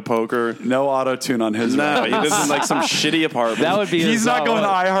video poker. No auto tune on his. No, record. he lives in like some shitty apartment. That would be He's not going to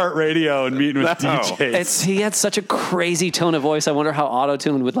iHeartRadio and meeting with No. DJs. He had such a crazy tone of voice. I wonder how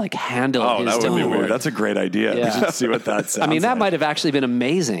auto-tune would like handle Oh, his that would tone be of weird. voice. That's a great idea. Yeah. We should see what that sounds I mean, that like. might have actually been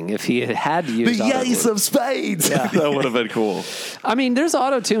amazing if he had used auto-tune. of spades. that would have been cool. I mean, there's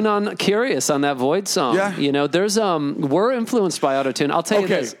auto-tune on Curious on that Void song. Yeah. You know, there's we're influenced by auto-tune. I'll tell you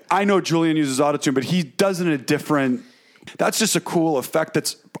Okay, this. I know Julian uses autotune, but he does it in a different. That's just a cool effect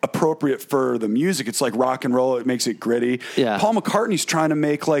that's appropriate for the music. It's like rock and roll. It makes it gritty. Yeah. Paul McCartney's trying to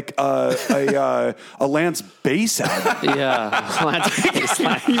make like a Lance Bass album. Yeah.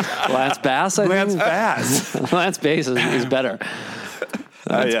 Lance Bass, I Lance think. Bass. Lance Bass is better.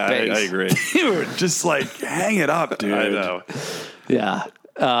 Yeah, bass. I agree. Dude, just like hang it up, dude. I know. Yeah.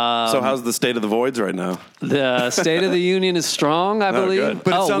 So how's the state of the voids right now? The State of the Union is strong, I believe. good.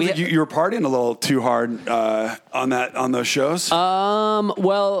 But it sounds we- like you were partying a little too hard on those shows.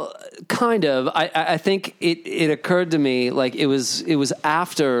 Well, kind of. I think it occurred to me like it was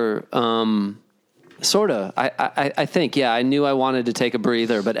after. Sort of. I think, yeah, I knew I wanted to take a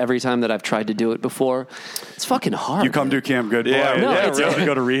breather, but every time that I've tried to do it before, it's fucking hard. You come to Camp Good Boy. Yeah, No, yeah, it's, really.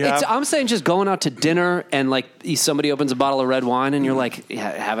 Go to rehab. I'm saying just going out to dinner and like somebody opens a bottle of red wine and you're like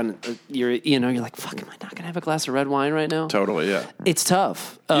you're like, fuck, am I not gonna have a glass of red wine right now? Totally, yeah. It's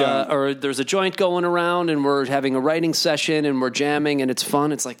tough. Yeah. Or there's a joint going around and we're having a writing session and we're jamming and it's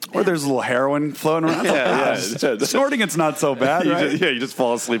fun. It's like, Or there's a little heroin floating around. Yeah. Snorting, it's not so bad, right? You just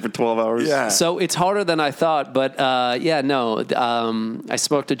fall asleep for 12 hours. Yeah. so it's harder than I thought, but I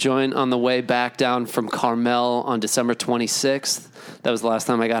smoked a joint on the way back down from Carmel on December 26th. That was the last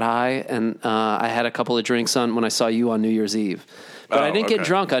time I got high, and I had a couple of drinks on when I saw you on New Year's Eve. But I didn't get okay.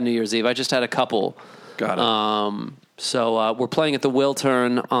 drunk on New Year's Eve. I just had a couple. Got it. So we're playing at the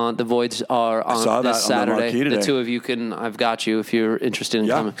Wiltern. The Voids are saw on that this on the Saturday. marquee today. The two of you can. I've got you if you're interested in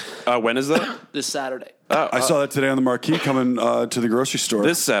Yeah. coming When is that? this Saturday. I saw that today on the marquee coming to the grocery store.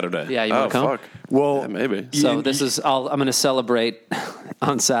 This Saturday. Yeah, you wanna come? Fuck. well, Yeah, maybe. So this is. I'm going to celebrate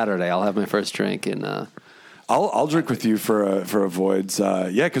on Saturday. I'll have my first drink and. I'll drink with you for a Voids.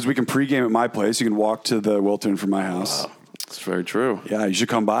 Yeah, because we can pregame at my place. You can walk to the Wiltern from my house. It's very true. Yeah, you should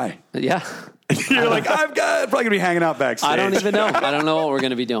come by. Yeah. You're like, probably gonna be hanging out backstage. I don't even know. I don't know what we're going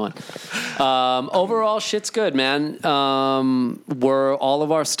to be doing. Overall, shit's good, man. Where all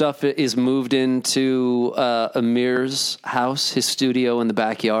of our stuff is moved into Amir's house, his studio in the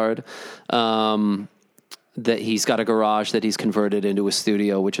backyard. that he's got a garage that he's converted into a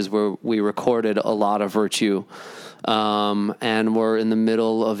studio, which is where we recorded a lot of Virtue. And we're in the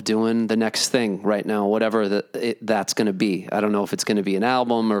middle of doing the next thing right now, whatever that's going to be. I don't know if it's going to be an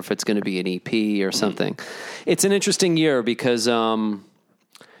album or if it's going to be an EP or something. It's an interesting year because,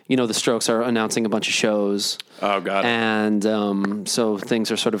 the Strokes are announcing a bunch of shows. Oh, got it. And so things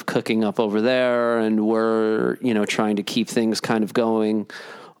are sort of cooking up over there, and we're, trying to keep things kind of going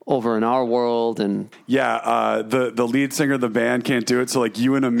over in our world. And the lead singer of the band can't do it, so like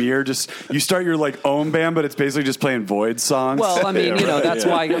you and Amir you start your like own band, but it's basically just playing Void songs. Well, I mean, that's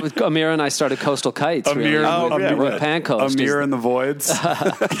why Amir and I started Coastal Kites. Amir, really. Pancoast. Amir and the Voids.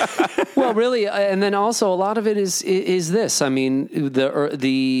 Well, really, and then also a lot of it is this. I mean,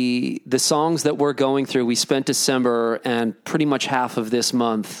 the songs that we're going through, we spent December and pretty much half of this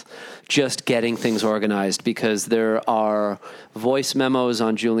month just getting things organized, because there are voice memos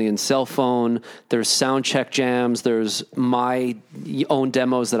on Julian's cell phone, there's sound check jams, there's my own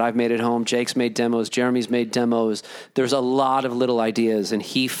demos that I've made at home, Jake's made demos, Jeremy's made demos. There's a lot of little ideas, and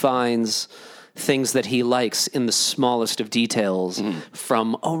he finds things that he likes in the smallest of details.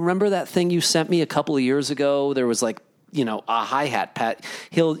 From, remember that thing you sent me a couple of years ago? There was like, a hi-hat pat.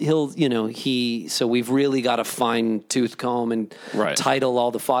 So we've really got to fine tooth comb and title all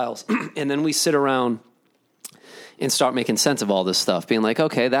the files. And then we sit around and start making sense of all this stuff, being like,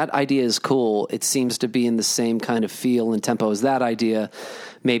 okay, that idea is cool. It seems to be in the same kind of feel and tempo as that idea.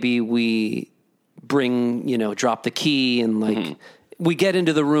 Maybe we bring, drop the key and we get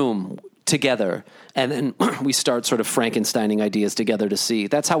into the room together, and then we start sort of Frankensteining ideas together to see.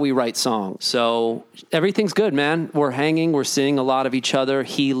 That's how we write songs. So everything's good, man. We're hanging. We're seeing a lot of each other.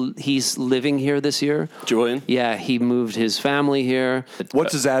 He's living here this year. Julian? Yeah, he moved his family here.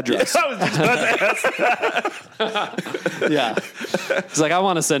 What's his address? I was just about to ask. Yeah. He's like, I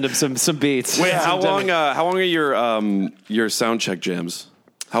want to send him some beats. Wait, how long are your sound check jams?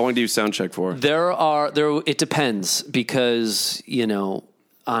 How long do you sound check for? It depends, because,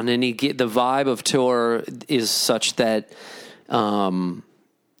 on the vibe of tour is such that,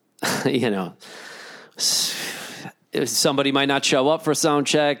 somebody might not show up for sound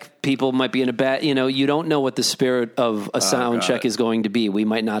check. People might be in a bad, you don't know what the spirit of a sound check is going to be. We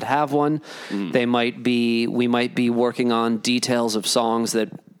might not have one. We might be working on details of songs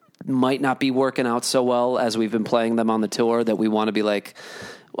that might not be working out so well as we've been playing them on the tour, that we want to be like,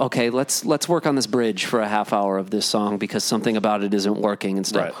 okay, let's work on this bridge for a half hour of this song because something about it isn't working and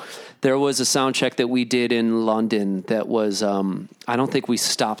stuff. Right. There was a sound check that we did in London that was, I don't think we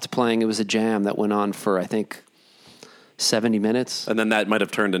stopped playing. It was a jam that went on for, I think, 70 minutes. And then that might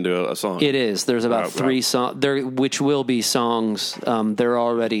have turned into a song. It is. There's about 3 songs there, which will be songs. They're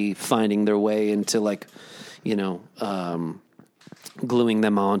already finding their way into gluing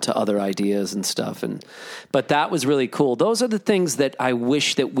them on to other ideas and stuff. But that was really cool. Those are the things that I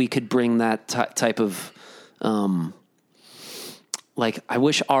wish that we could bring that type of, I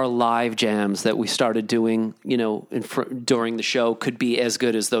wish our live jams that we started doing, during the show could be as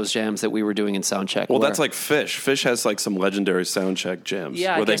good as those jams that we were doing in Soundcheck. Well, that's like Fish. Fish has like some legendary Soundcheck jams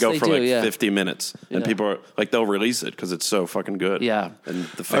where they go for 50 minutes, and people are like, they'll release it because it's so fucking good. Yeah, and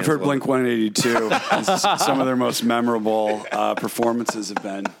the fans I've heard Blink 182. Some of their most memorable performances have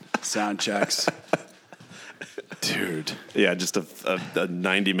been sound checks. Dude. Yeah, just a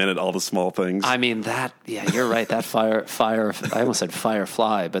 90-minute, all the small things. I mean, you're right. That Fire, I almost said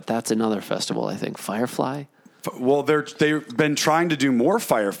Firefly, but that's another festival, I think. Firefly? Well, they've been trying to do more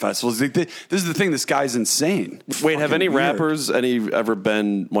Fire festivals. This is the thing. This guy's insane. Wait, have any rappers ever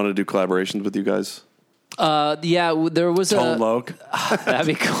want to do collaborations with you guys? Yeah, there was Tone Loc. That'd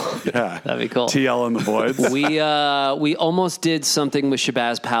be cool. Yeah, that'd be cool. TL and the Voids. We almost did something with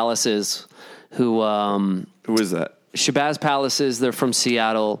Shabazz Palaces, who is that? Shabazz Palaces. They're from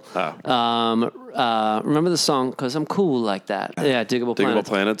Seattle. Oh. Remember the song "Cause I'm Cool Like That"? Yeah, Diggable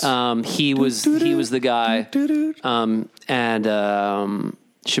Planets. He was the guy. And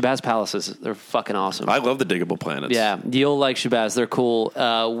Shabazz Palaces, they're fucking awesome. I love the Diggable Planets. Yeah, you'll like Shabazz. They're cool.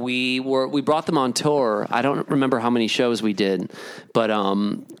 We brought them on tour. I don't remember how many shows we did, but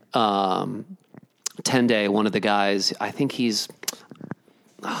 10 Day, one of the guys, I think he's.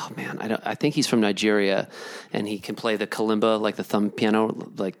 Oh man, I think he's from Nigeria, and he can play the kalimba, like the thumb piano,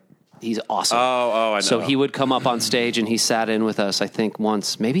 like he's awesome. Oh, I know. So he would come up on stage, and he sat in with us, I think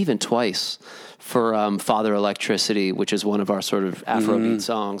once, maybe even twice, for Father Electricity, which is one of our sort of Afrobeat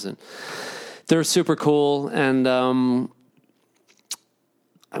songs, and they're super cool. And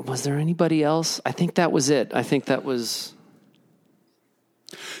was there anybody else? I think that was it. I think that was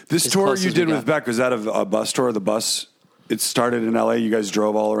this tour you did with Beck. Was that a bus tour? The bus. it started in LA. You guys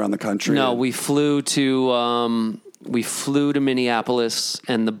drove all around the country. No, we flew to Minneapolis,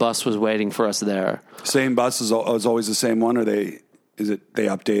 and the bus was waiting for us there. Same bus is always the same one, or they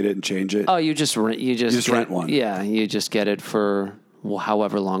update it and change it? Oh, you just rent one. Yeah, you just get it for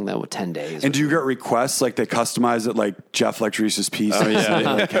however long that would 10 days. And do you get requests like they customize it like Jeff likes Reese's Pieces? Oh, yeah. They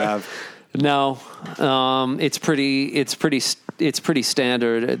like have. No, it's pretty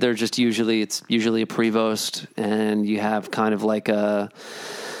standard. They're just usually a Prevost, and you have kind of like a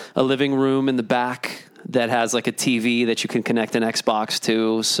living room in the back that has like a TV that you can connect an Xbox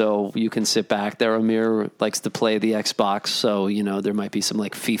to, so you can sit back there. Amir likes to play the Xbox, so there might be some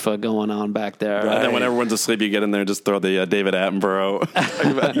like FIFA going on back there. And then when everyone's asleep, you get in there and just throw the David Attenborough.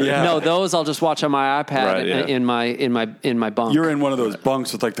 Yeah. No, those I'll just watch on my iPad Right, yeah. in my bunk. You're in one of those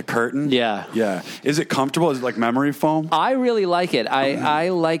bunks with like the curtain? Yeah. Yeah. Is it comfortable? Is it like memory foam? I really like it. I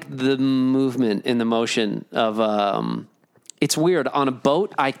like the movement and the motion of. It's weird on a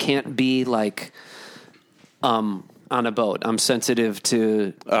boat. I can't be like. On a boat, I'm sensitive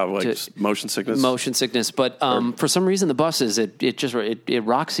to motion sickness. Motion sickness, but for some reason the buses it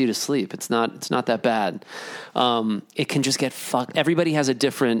rocks you to sleep. It's not that bad. It can just get fucked. Everybody has a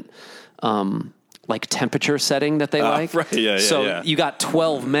different like temperature setting that they like. Right. Yeah. So you got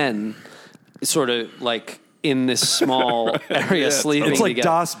 12 men, sort of like in this small area sleeping. It's like together.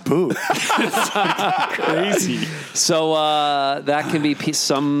 Das Boot. Crazy. So that can be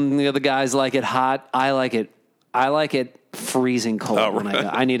some of the guys like it hot. I like it freezing cold when I go.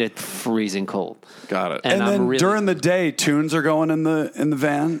 I need it freezing cold. Got it. And then during the day, tunes are going in the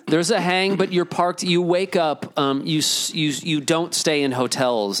van. There's a hang, but you're parked. You wake up. You don't stay in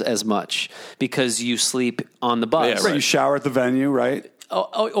hotels as much because you sleep on the bus. Yeah, Right. You shower at the venue, right?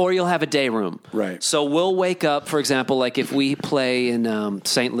 Or you'll have a day room. Right. So we'll wake up, for example, like if we play in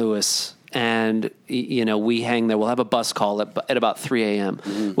St. Louis and, we hang there, we'll have a bus call at about 3 a.m.,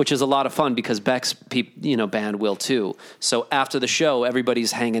 which is a lot of fun because Beck's band will too. So after the show,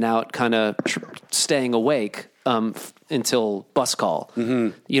 everybody's hanging out, kind of staying awake until bus call.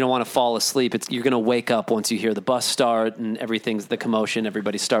 Mm-hmm. You don't want to fall asleep. You're going to wake up once you hear the bus start and everything's the commotion.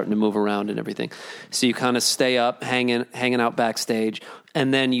 Everybody's starting to move around and everything. So you kind of stay up, hanging out backstage,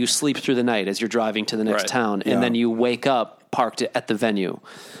 and then you sleep through the night as you're driving to the next town, and then you wake up parked at the venue.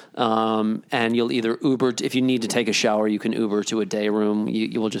 And you'll either Uber if you need to take a shower. You can Uber to a day room.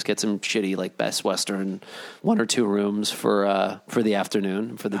 You will just get some shitty like Best Western 1 or 2 rooms for the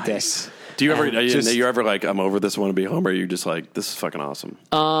afternoon for the day. Do you ever? You're ever like, I'm over this, I want to be home, or are you just like, this is fucking awesome?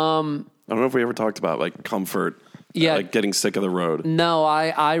 I don't know if we ever talked about like comfort. Yeah, like getting sick of the road. No,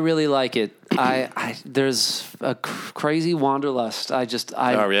 I really like it. There's a crazy wanderlust. I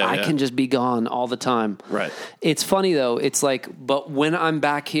can just be gone all the time. Right. It's funny though. It's like, but when I'm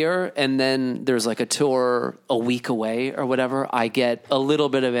back here and then there's like a tour a week away or whatever, I get a little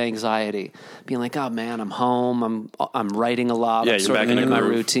bit of anxiety, being like, oh man, I'm home. I'm writing a lot. Yeah, I'm you're sort back of in in my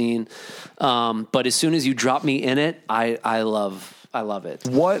groove. routine. But as soon as you drop me in it, I love it.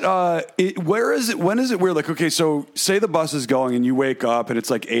 Where is it? When is it? We're like, okay, so say the bus is going and you wake up and it's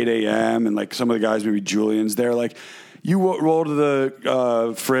like 8 a.m. and like some of the guys, maybe Julian's there, like you roll to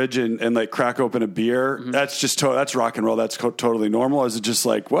the fridge and like crack open a beer. Mm-hmm. That's just that's rock and roll. That's totally normal. Is it just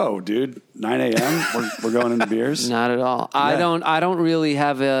like, whoa, dude, 9 a.m. we're going into beers? Not at all. Yeah. I don't really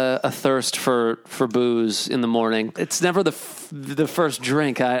have a thirst for booze in the morning. It's never the first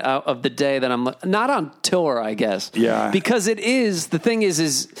drink of the day that I'm not on tour, I guess. Yeah. Because the thing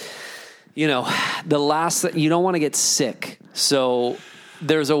is the last that you don't want to get sick. So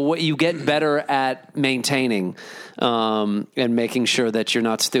there's a way you get better at maintaining and making sure that you're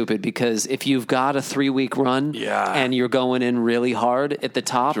not stupid, because if you've got a 3-week run and you're going in really hard at the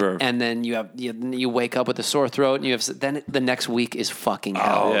top, and then you wake up with a sore throat and then the next week is fucking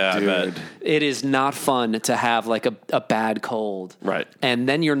hell. Oh, yeah, dude. I bet. It is not fun to have like a bad cold. Right. And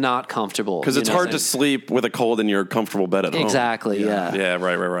then you're not comfortable. Because it's hard to sleep with a cold in your comfortable bed at home. Exactly, yeah. Yeah,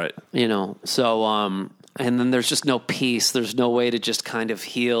 right. So and then there's just no peace. There's no way to just kind of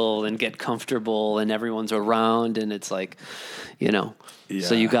heal and get comfortable, and everyone's around, and it's like, so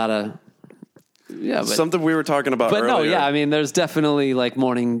you gotta, but, something we were talking about earlier. I mean, there's definitely like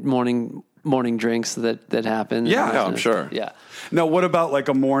morning drinks that happen. Yeah, I'm sure. Yeah. Now, what about like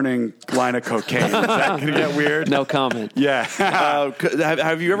a morning line of cocaine? Is that going to get weird? No comment. Yeah.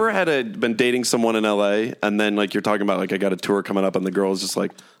 Have you ever been dating someone in LA and then like you're talking about like I got a tour coming up and the girl is just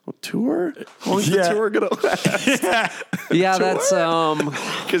like, a tour? How long's the tour gonna last? Yeah, that's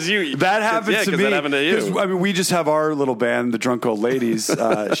Because That happens to me. That happened to you. 'Cause, I mean, we just have our little band, the Drunk Old Ladies.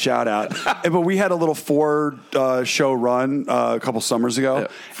 Shout out! But we had a little 4 show run a couple summers ago.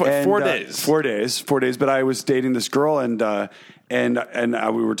 Yeah. 4 days. 4 days. But I was dating this girl, and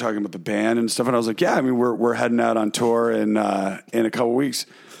we were talking about the band and stuff. And I was like, yeah, I mean, we're heading out on tour in a couple weeks.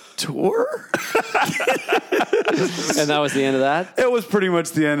 Tour? and that was the end of that. It was pretty much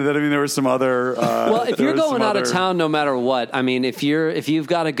the end of it. I mean, there was some other. Well, if you're going out of town, no matter what, I mean, if you've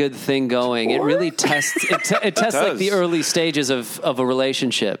got a good thing going, it really tests. It tests like the early stages of a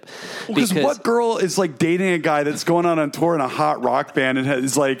relationship. Because what girl is like dating a guy that's going on tour in a hot rock band and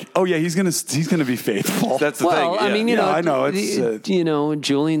is like, oh yeah, he's gonna be faithful. That's the thing. Well, I mean, I know it's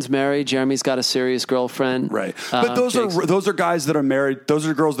Julian's married. Jeremy's got a serious girlfriend, right? But those are guys that are married. Those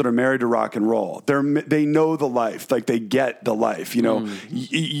are girls that are married to rock and roll. They know the life, like they get the life. You know,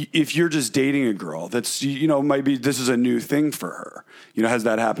 if you're just dating a girl, that's might be this is a new thing for her. You know, has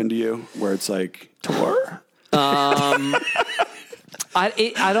that happened to you where it's like tour?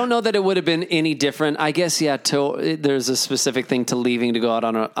 I don't know that it would have been any different. I guess there's a specific thing to leaving to go out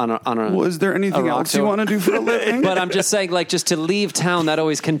on a. Well, is there anything else you want to do for a living? But I'm just saying, like, just to leave town, that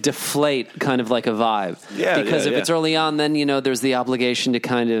always can deflate kind of like a vibe. Yeah, because if it's early on, then there's the obligation to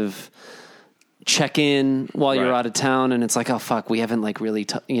kind of check in while you're out of town, and it's like, oh fuck, we haven't like really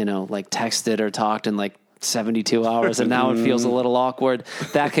like texted or talked in like 72 hours, and now it feels a little awkward.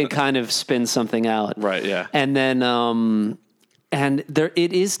 That could kind of spin something out, right? Yeah, and then. And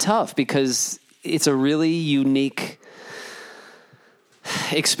it is tough because it's a really unique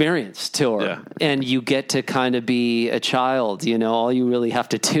experience tour, and you get to kind of be a child. All you really have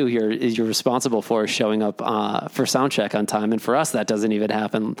to do you're responsible for is showing up for sound check on time, and for us that doesn't even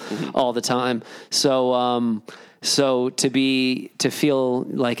happen all the time. So to feel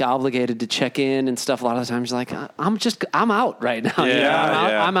like obligated to check in and stuff, a lot of times you're like, I'm out right now.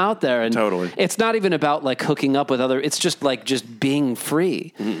 I'm out there, and totally. It's not even about like hooking up with it's just like just being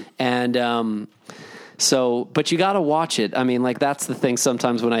free. And but you got to watch it. I mean, like that's the thing.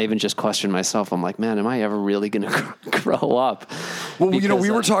 Sometimes when I even just question myself, I'm like, man, am I ever really going to grow up? Well,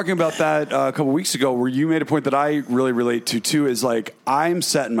 we were talking about that a couple weeks ago, where you made a point that I really relate to too. Is like I'm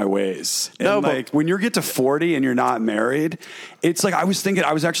set in my ways. And like when you get to 40 and you're not married, it's like I was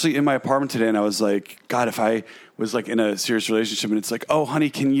actually in my apartment today, and I was like, God, if I was like in a serious relationship, and it's like, oh, honey,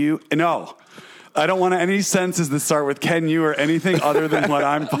 can you? No. I don't want any sentences that start with "can you" or anything other than what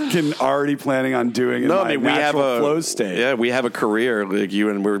I'm fucking already planning on doing. No, in my we have a flow state. Yeah, we have a career like you,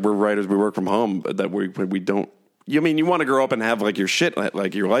 and we're writers. We work from home, but that we don't. You want to grow up and have like your shit,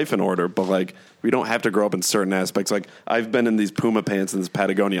 like your life in order, but like we don't have to grow up in certain aspects. Like I've been in these Puma pants and this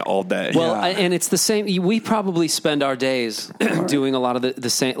Patagonia all day. Well, and it's the same. We probably spend our days doing a lot of the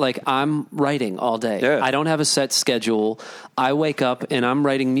same. Like I'm writing all day. Yeah. I don't have a set schedule. I wake up and I'm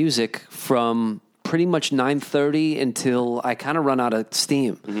writing music from pretty much 9:30 until I kind of run out of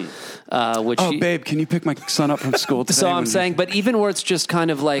steam. Babe, can you pick my son up from school today? So I'm saying, but even where it's just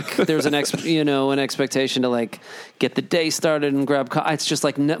kind of like there's an expectation to like get the day started and grab. It's just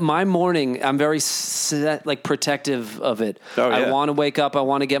like my morning. I'm very protective of it. Oh, yeah. I want to wake up. I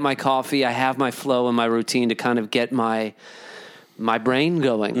want to get my coffee. I have my flow and my routine to kind of get my brain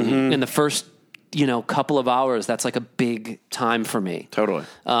going in the first. Couple of hours, that's like a big time for me. Totally.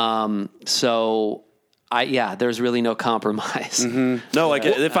 There's really no compromise. No, like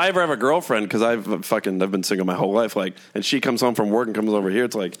if I ever have a girlfriend, because I've been single my whole life, like, and she comes home from work and comes over here,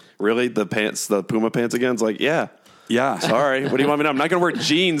 it's like, really, the Puma pants again? It's like, yeah. Sorry. What do you want me to do? I'm not going to wear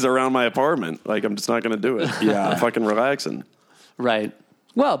jeans around my apartment. Like, I'm just not going to do it. Yeah. I'm fucking relaxing. Right.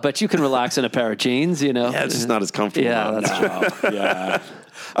 Well, but you can relax in a pair of jeans, Yeah, it's just not as comfortable. Yeah, that's true. Yeah.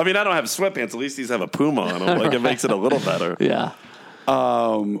 I mean, I don't have sweatpants. At least these have a Puma on them. Like, it makes it a little better. Yeah.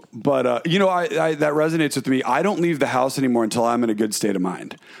 But that resonates with me. I don't leave the house anymore until I'm in a good state of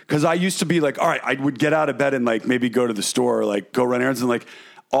mind. Because I used to be like, all right, I would get out of bed and like maybe go to the store or like go run errands and like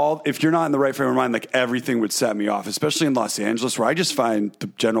if you're not in the right frame of mind, like everything would set me off, especially in Los Angeles, where I just find the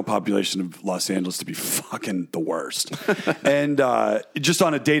general population of Los Angeles to be fucking the worst. And just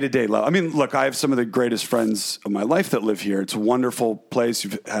on a day-to-day level. I mean, look, I have some of the greatest friends of my life that live here. It's a wonderful place.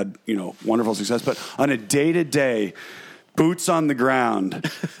 You've had, wonderful success. But on a day-to-day, boots on the ground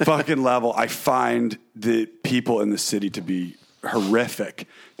fucking level, I find the people in the city to be horrific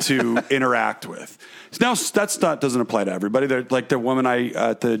to interact with. Now doesn't apply to everybody. They're like the woman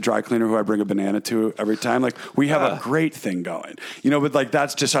at the dry cleaner who I bring a banana to every time. Like we have a great thing going, but like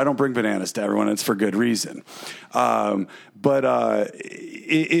that's just, I don't bring bananas to everyone. It's for good reason. But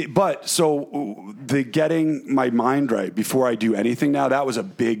so the getting my mind right before I do anything now, that was a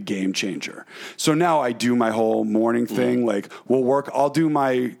big game changer. So now I do my whole morning thing. Like I'll do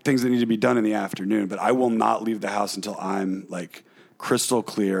my things that need to be done in the afternoon, but I will not leave the house until I'm like crystal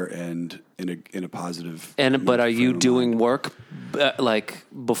clear and in a positive. But are you doing work like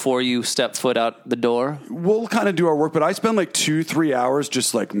before you step foot out the door? We'll kind of do our work, but I spend like 2-3 hours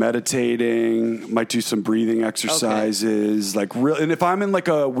just like meditating. Might do some breathing exercises, like real. And if I'm in like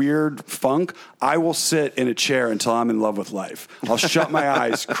a weird funk, I will sit in a chair until I'm in love with life. I'll shut my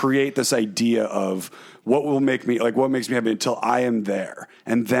eyes, create this idea of what makes me happy until I am there.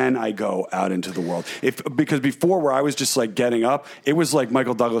 And then I go out into the world. Because before where I was just like getting up, it was like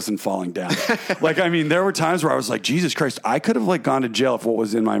Michael Douglas and falling down. There were times where I was like, Jesus Christ, I could have like gone to jail if what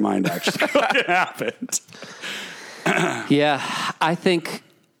was in my mind actually happened. Yeah, I think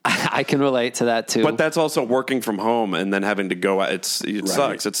I can relate to that too. But that's also working from home and then having to go out. It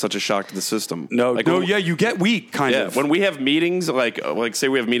sucks. It's such a shock to the system. You get weak kind of. When we have meetings, like say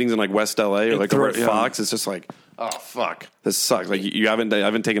we have meetings in like West LA or like over at Fox, it's just like, oh fuck, this sucks. Like I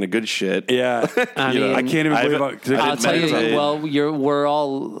haven't taken a good shit. Yeah, I can't even believe I'll tell you. Well, we're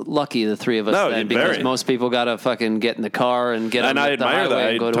all lucky, the three of us, because most people got to fucking get in the car and get on the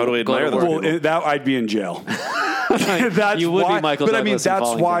highway. I totally admire that. Well, that I'd be in jail. You would be Michael Douglas.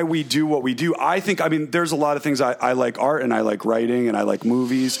 That's why we do what we do. I think, there's a lot of things. I like art and I like writing and I like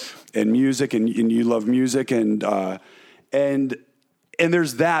movies and music and you love music and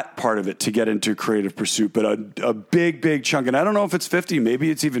there's that part of it to get into creative pursuit, but a big chunk, and I don't know if it's 50, maybe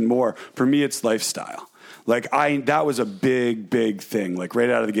it's even more. For me, it's lifestyle. That was a big thing. Like right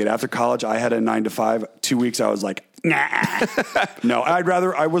out of the gate after college, I had a 9-to-5. 2 weeks, I was like, nah. No, I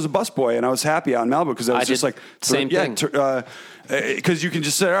was a busboy and I was happy out in Malibu because I was just like, same thing. Because you can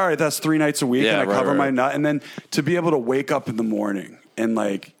just say, all right, that's 3 nights a week and I cover my nut. And then to be able to wake up in the morning and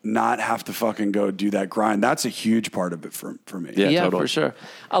like not have to fucking go do that grind, that's a huge part of it for me. Yeah, totally. For sure.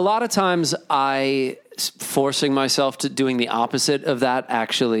 A lot of times forcing myself to doing the opposite of that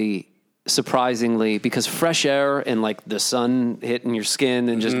actually surprisingly, because fresh air and like the sun hitting your skin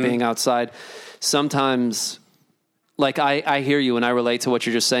and just being outside, sometimes like I hear you and I relate to what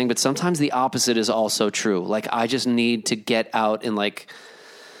you're just saying, but sometimes the opposite is also true. Like I just need to get out and like,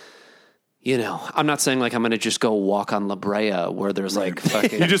 I'm not saying like I'm going to just go walk on La Brea where there's like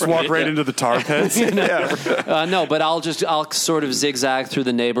fucking... You just walk right into the tar pits? No, but I'll sort of zigzag through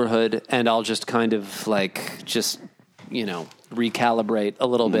the neighborhood and I'll just kind of like recalibrate a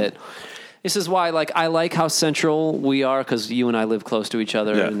little bit. This is why, like, I like how central we are because you and I live close to each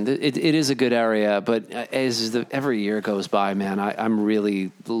other, and it is a good area. But as every year goes by, man, I'm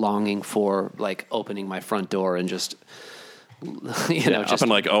really longing for like opening my front door and just just up in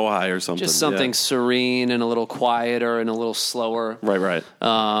like Ojai or something, just something serene and a little quieter and a little slower. Right.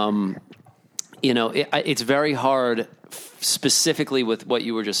 It's very hard. Specifically with what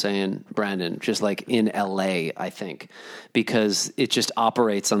you were just saying, Brandon, just like in LA, I think, because it just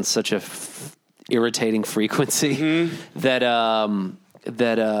operates on such a irritating frequency that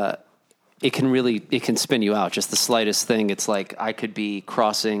it can spin you out. Just the slightest thing. It's like I could be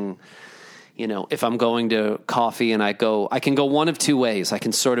crossing, if I'm going to coffee and I can go one of two ways. I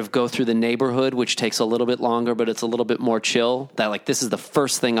can sort of go through the neighborhood, which takes a little bit longer, but it's a little bit more chill. That like, this is the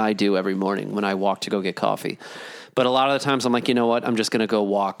first thing I do every morning when I walk to go get coffee. But a lot of the times I'm like, you know what? I'm just going to go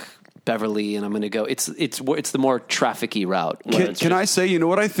walk Beverly and I'm going to go. It's the more trafficy route. Can I say,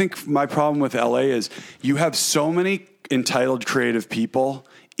 what I think my problem with LA is you have so many entitled creative people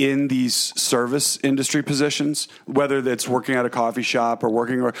in these service industry positions, whether that's working at a coffee shop or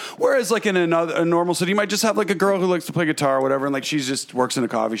whereas like in a normal city, you might just have like a girl who likes to play guitar or whatever, and like she just works in a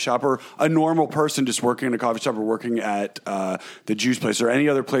coffee shop, or a normal person just working in a coffee shop or working at the juice place or any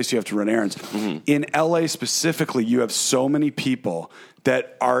other place you have to run errands. In LA specifically, you have so many people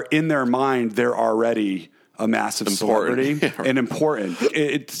that are in their mind, they're already a massive celebrity and important.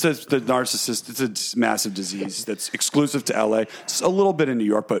 It says the narcissist, it's a massive disease that's exclusive to LA. It's a little bit in New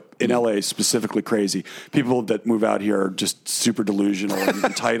York, but in LA specifically crazy. People that move out here are just super delusional and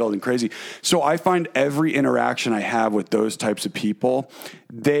entitled and crazy. So I find every interaction I have with those types of people,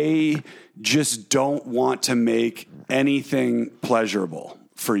 they just don't want to make anything pleasurable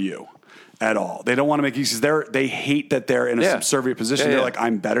for you at all. They don't want to make excuses. They hate that they're in a subservient position. They're like,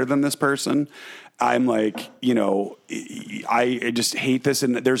 I'm better than this person. I'm like, I just hate this,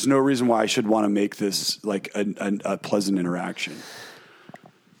 and there's no reason why I should want to make this like a pleasant interaction.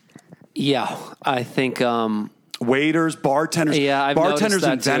 Yeah, I think waiters, bartenders. Yeah, I've bartenders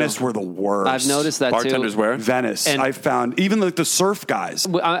noticed that in Venice too. were the worst. I've noticed that Bartenders too. where? Venice. And- I found even like the surf guys.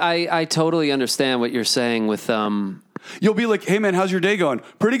 I totally understand what you're saying with You'll be like, "Hey man, how's your day going?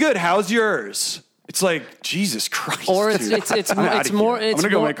 Pretty good. How's yours?" It's like, Jesus Christ. or it's dude. it's I'm outta more. here. It's I'm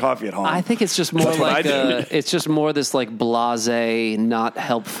gonna go more- make coffee at home. I think it's just more That's what like I do. it's just more this like blasé, not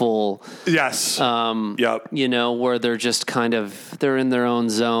helpful. yes. Yep. Where they're just kind of they're in their own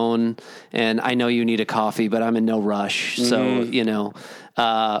zone, and I know you need a coffee, but I'm in no rush. So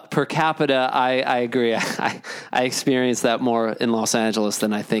per capita, I agree. I experience that more in Los Angeles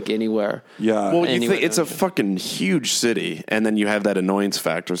than I think anywhere. Yeah. Well, you Anyway. think it's a fucking huge city, and then you have that annoyance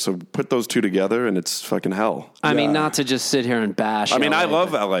factor. So put those two together, and it's fucking hell. I mean, Yeah. not to just sit here and bash. I mean, I LA,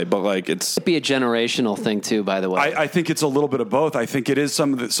 love but LA, but like it's it'd be a generational thing too. By the way, I think it's a little bit of both. I think it is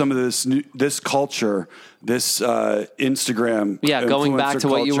some of this culture, this Instagram. Yeah, going back influencer to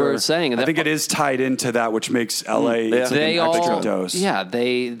what you were culture. saying, I that- think it is tied into that, which makes LA. Yeah. It's like they an extra all, dose. yeah,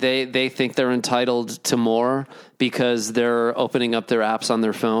 they think they're entitled to more because they're opening up their apps on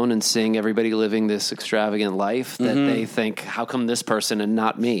their phone and seeing everybody living this extravagant life that they think, how come this person and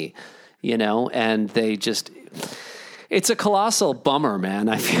not me? And they just, it's a colossal bummer, man.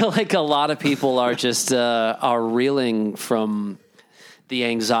 I feel like a lot of people are just are reeling from the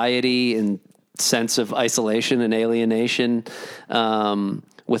anxiety and sense of isolation and alienation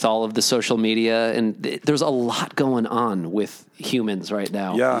with all of the social media, and there's a lot going on with humans right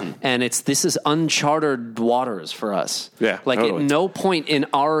now. Yeah. And this is uncharted waters for us. Yeah, Like totally. at no point in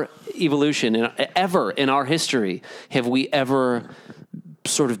our evolution, ever in our history, have we ever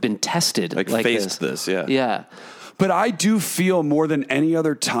sort of been tested like like faced this. Yeah. Yeah. But I do feel more than any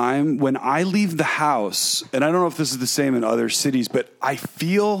other time when I leave the house, and I don't know if this is the same in other cities, but I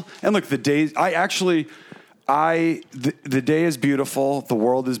feel, and look, the day is beautiful, the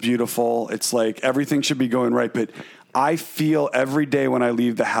world is beautiful. It's like everything should be going right, but I feel every day when I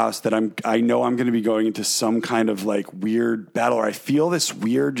leave the house that I know I'm going to be going into some kind of like weird battle, or I feel this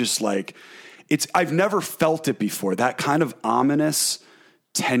weird, just like I've never felt it before. That kind of ominous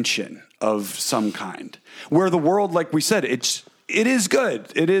tension of some kind, where the world, like we said, it is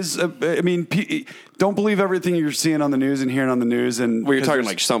good. It is. Don't believe everything you're seeing on the news and hearing on the news. And Were you talking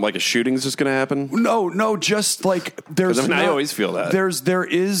like something like a shooting's just going to happen? No, just like there's. 'Cause, I always feel that there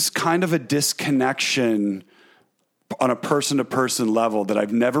is kind of a disconnection on a person to person level that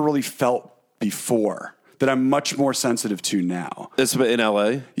I've never really felt before, that I'm much more sensitive to now. It's in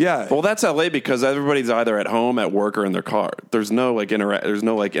LA. Yeah. Well, that's LA because everybody's either at home, at work, or in their car. There's no like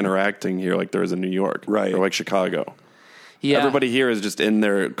interacting here like there is in New York, Right. Or like Chicago. Yeah. Everybody here is just in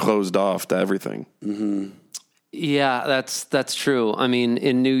there, closed off to everything. Yeah, that's true. I mean,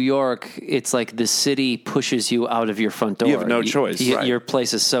 in New York, it's like the city pushes you out of your front door. You have no choice. Right. Your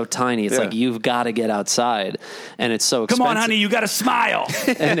place is so tiny. It's Yeah. like you've got to get outside, and it's so Come expensive. on, honey, you got to smile.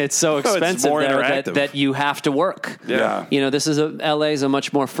 And it's so it's expensive more there interactive. that you have to work. Yeah. This is LA is a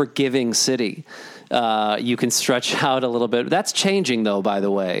much more forgiving city. You can stretch out a little bit. That's changing, though, by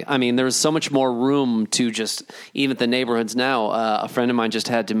the way. I mean, there's so much more room to just, even at the neighborhoods now. A friend of mine just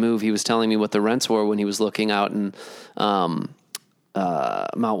had to move. He was telling me what the rents were when he was looking out in Mount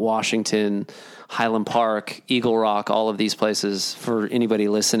Washington, Highland Park, Eagle Rock, all of these places. For anybody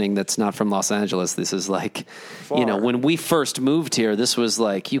listening that's not from Los Angeles, this is like, when we first moved here, this was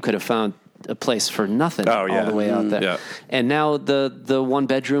like, you could have found a place for nothing Oh, yeah. all the way out there. Yeah. And now the one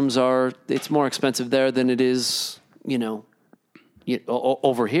bedrooms it's more expensive there than it is,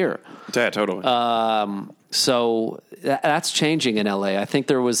 over here. Yeah, totally. So that's changing in LA. I think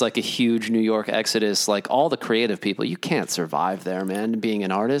there was like a huge New York exodus, like all the creative people. You can't survive there, man, being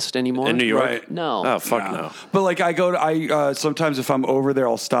an artist anymore. in New York? Right. No. Oh, fuck no. But like I sometimes if I'm over there,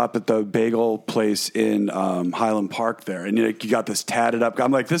 I'll stop at the bagel place in Highland Park there, and you got this tatted up guy.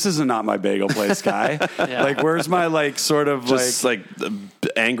 I'm like, this is not my bagel place guy. Yeah. Like, where's my like sort of Just like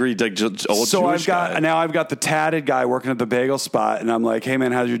angry, like old So Jewish guy. now I've got the tatted guy working at the bagel spot, and I'm like, hey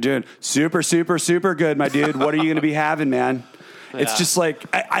man, how's you doing? Super, super, super good, my dude. What are you going to be having, man? It's just like,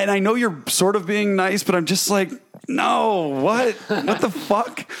 I know you're sort of being nice, but I'm just like, no, what the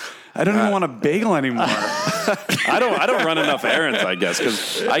fuck? I don't even want a bagel anymore. I don't run enough errands, I guess,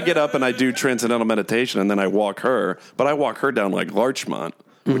 because I get up and I do transcendental meditation, and then I walk her, but I walk her down like Larchmont,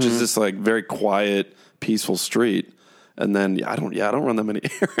 which is this like very quiet, peaceful street, and then I don't run that many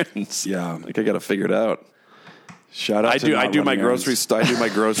errands. Yeah. like I got to figure it out. Shout out I to do. not I do my running grocery. errands. I do my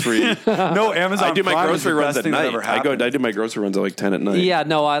grocery. No, Amazon. I do my Prime is grocery the runs best at thing that night. ever I happened. do my grocery runs at like 10 at night. Yeah,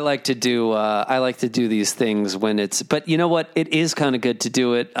 no, I like to do these things when it's, but you know what? It is kind of good to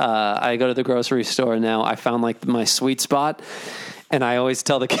do it. I go to the grocery store now. I found like my sweet spot, and I always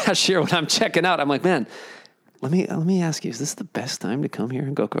tell the cashier when I'm checking out, I'm like, man, let me ask you, is this the best time to come here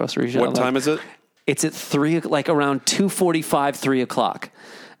and go grocery shopping? What time is it? It's at like around 2:45, 3 o'clock.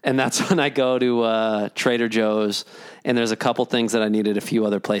 And that's when I go to Trader Joe's, and there's a couple things that I need at a few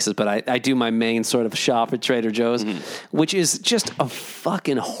other places, but I do my main sort of shop at Trader Joe's, which is just a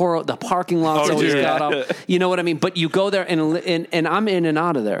fucking horror. The parking lot's always got up. You know what I mean? But you go there, and I'm in and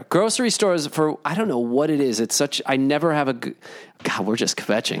out of there. Grocery stores, I don't know what it is. It's such, I never have God, we're just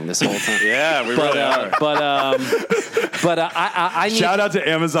kvetching this whole time. Yeah, we really are. But I need Shout out to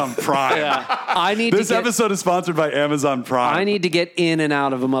Amazon Prime. I need This to get, episode is sponsored by Amazon Prime. I need to get in and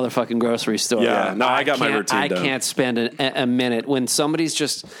out of a motherfucking grocery store. Yeah. No, I got my routine I down. can't spend a minute when somebody's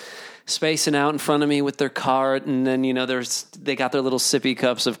just spacing out in front of me with their cart, and then they got their little sippy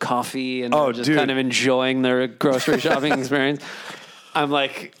cups of coffee, and they're just dude. kind of enjoying their grocery shopping experience. I'm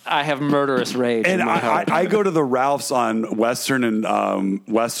like, I have murderous rage. And in my heart. I go to the Ralphs on Western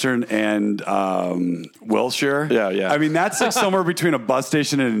and Wilshire. Yeah. I mean, that's like somewhere between a bus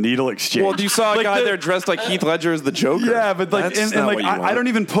station and a needle exchange. Well, you saw a Like guy there dressed like Heath Ledger as the Joker. Yeah, but like, That's and not like, what you I want. don't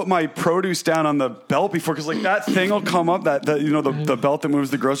even put my produce down on the belt before, because like that thing will come up, the belt that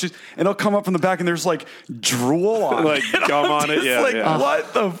moves the groceries, and it'll come up from the back, and there's like drool on Like it. gum on it. It's Yeah, like, yeah.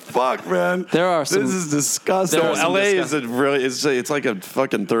 what the fuck, man? There are some- This is disgusting. there are some LA is it's like a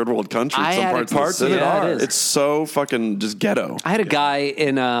fucking third world country. I Some had parts a- of it yeah, are. it is. It's so fucking just ghetto. I had a guy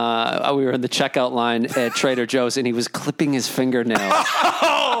we were in the checkout line at Trader Joe's, and he was clipping his fingernail.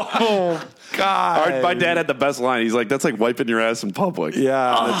 Oh God! My dad had the best line. He's like, "That's like wiping your ass in public."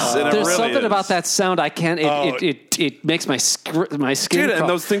 Yeah. And it There's really something is. about that sound I can't. It makes my skin. Dude, and crawl.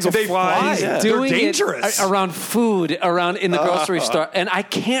 those things will They fly. Yeah. They're Doing dangerous. it around food, around in the grocery store, and I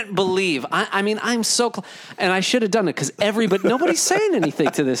can't believe. I mean, I'm so, and I should have done it because nobody's saying anything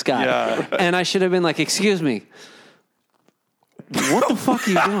to this guy, Yeah. and I should have been like, "Excuse me, what the fuck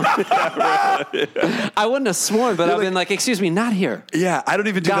are you doing?" I wouldn't have sworn, but I've been like, "Excuse me, not here." Yeah, I don't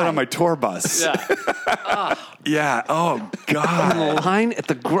even do Guy. that on my tour bus. Yeah. Yeah. Oh In God. the line at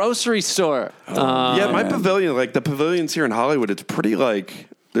the grocery store. Yeah, my man. pavilion, like the pavilions here in Hollywood, it's pretty like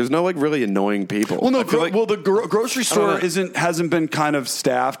there's no like really annoying people. Well, no. I feel like- The grocery store know. hasn't been kind of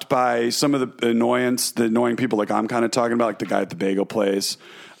staffed by some of the annoying people, like I'm kind of talking about, like the guy at the bagel place.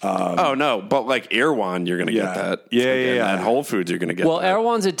 oh no, but like Erewhon, you're gonna Yeah. get that. Yeah, Like, yeah, yeah. And Whole Foods, you're gonna get. Well, that.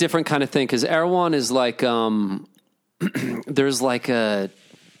 Erewhon's a different kind of thing because Erewhon is like there's like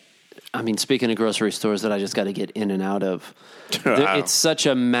speaking of grocery stores that I just got to get in and out of, Wow. it's such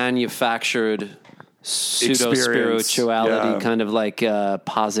a manufactured pseudo Experience. spirituality, Yeah. kind of like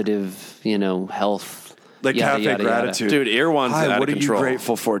positive, health, Like yada, cafe yada, yada. gratitude. Dude, Erewhon's Hi, out what of are control. you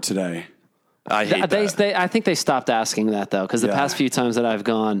grateful for today? I hate that. I think they stopped asking that though, because the Yeah. past few times that I've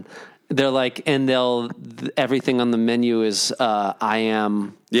gone, they're like, and everything on the menu is I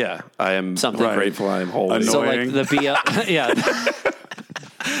am. Yeah, I am Something. Right. grateful. I am holy. Annoying. So like the yeah.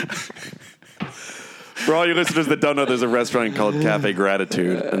 For all you listeners that don't know, there's a restaurant called Cafe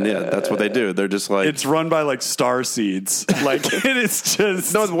Gratitude, and yeah, that's what they do. They're just like It's run by like star seeds. Like it's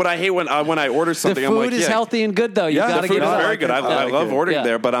just no. What I hate when I order The something, food I'm like, is yeah, healthy and good though. You Yeah, got the to food get is it. very good. I like love it. ordering Yeah.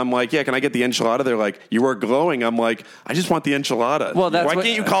 there, but I'm like, yeah, can I get the enchilada? They're like, you are glowing. I'm like, I just want the enchilada. Well, that's why what-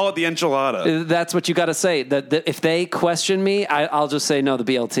 can't you call it the enchilada? That's what you got to say. That if they question me, I'll just say no. The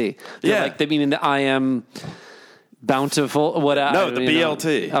BLT. They're Yeah. like they mean the I am bountiful. What? No, the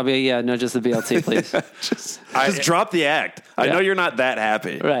BLT. I'll be no, just the BLT, please. Just drop the act. I Yeah. know you're not that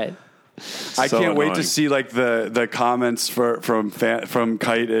happy. Right. I So can't wait to annoying. see like the comments from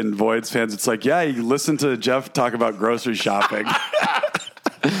Kite and Voids fans. It's like, yeah, you listen to Jeff talk about grocery shopping.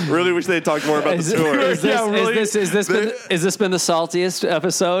 Really wish they had talked more about the tour. Is this been the saltiest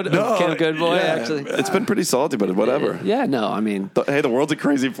episode of Camp Good Boy? yeah. Actually, It's been pretty salty, but whatever. yeah. No, I mean, Hey, the world's a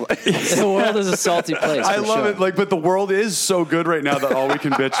crazy place. the world is a salty place. I for love sure. it. Like, but the world is so good right now that all we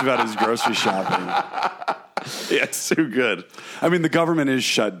can bitch about is grocery shopping. Yeah, it's too good. I mean, the government is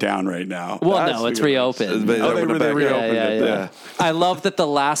shut down right now. Well, That's no, it's good. reopened. They Oh, they opened it back up. reopened Yeah, it. yeah. I love that the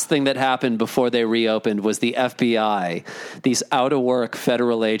last thing that happened before they reopened was the FBI, these out of work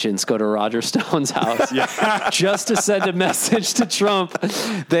federal agents, go to Roger Stone's house just to send a message to Trump.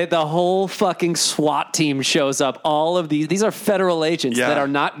 The whole fucking SWAT team shows up. All of these are federal agents Yeah. that are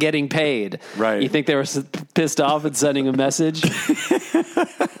not getting paid. Right. You think they were pissed off and sending a message?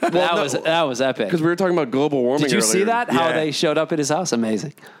 That was epic. Because we were talking about global warming Did you see earlier. that? How Yeah. they showed up at his house?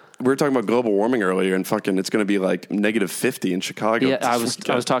 Amazing. we were talking about global warming earlier, and fucking, it's going to be like -50 in Chicago. Yeah, I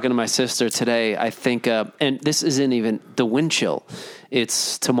was talking to my sister today. I think, and this isn't even the wind chill.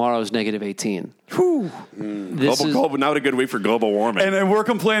 It's tomorrow's -18. Whew. Global, not a good week for global warming. And we're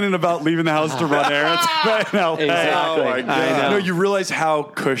complaining about leaving the house to run errands right now. Exactly. Oh my God. I know. No, you realize how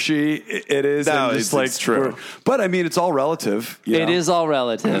cushy it is. No, and just it's true. But I mean, it's all relative. It is all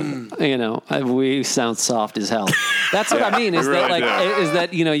relative. We sound soft as hell. That's what I mean. Is we that really like? do. Is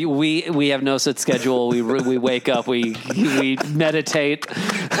that we have no set schedule. We wake up. We meditate. Do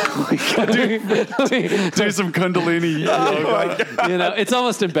some Kundalini yoga. It's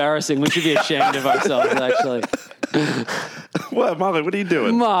almost embarrassing. We should be ashamed of ourselves. Actually, What, Molly? What are you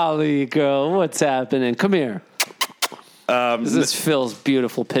doing? Molly, girl, what's happening? Come here. This is Phil's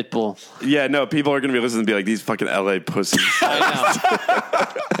beautiful pit bull. Yeah, no, people are going to be listening and be like, these fucking LA pussies.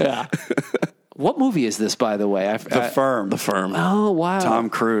 I know. Yeah. What movie is this, by the way? The Firm. The Firm. Oh, wow. Tom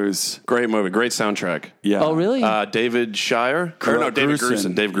Cruise. Great movie. Great soundtrack. Yeah. Oh, really? David Shire? Or no, David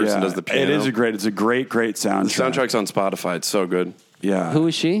Grusin. Dave Grusin Yeah. does the piano. It's a great soundtrack. The soundtrack's on Spotify. It's so good. Yeah. Who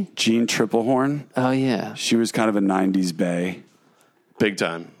is she? Jean Triplehorn. Oh, yeah. She was kind of a 90s bae. Big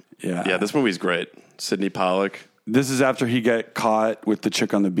time. Yeah. Yeah, this movie's great. Sidney Pollack. This is after he got caught with the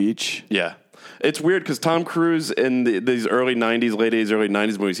chick on the beach. Yeah. It's weird because Tom Cruise in these early 90s, late 80s, early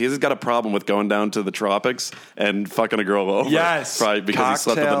 90s movies, he's got a problem with going down to the tropics and fucking a girl over. Yes. Probably because he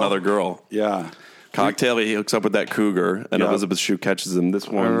slept with Cocktail. another girl. Yeah. Cocktail, he hooks up with that cougar, and Yeah. Elizabeth Shue catches him. This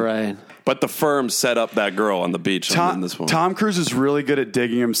one. Right. But the Firm set up that girl on the beach in this one. Tom Cruise is really good at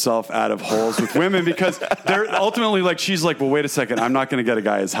digging himself out of holes with women because they're ultimately like, she's like, well, wait a second, I'm not going to get a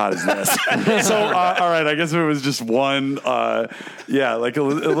guy as hot as this. So, all right, I guess if it was just one, like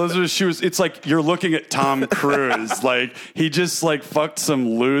Elizabeth, it's like you're looking at Tom Cruise. Like, he just like fucked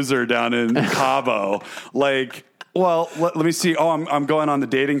some loser down in Cabo. Like, well, let me see. Oh, I'm going on the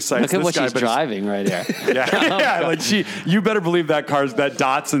dating site. Look at what she's driving right here. Yeah, like you better believe that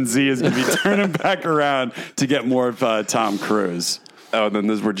Datsun Z is going to be turning back around to get more of Tom Cruise. Oh, and then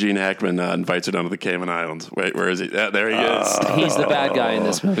this is where Gene Hackman invites her down to the Cayman Islands. Wait, where is he? There he is. He's the bad guy in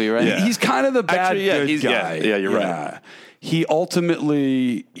this movie, right? Yeah. He's kind of the bad Actually, yeah, good guy. Yeah, you're right. He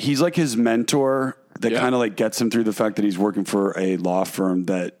ultimately, he's like his mentor that kind of like gets him through the fact that he's working for a law firm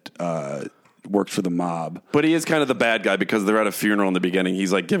that works for the mob. But he is kind of the bad guy because they're at a funeral in the beginning.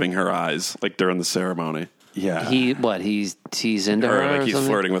 He's like giving her eyes, like during the ceremony. Yeah. He's into her? Or like or he's something?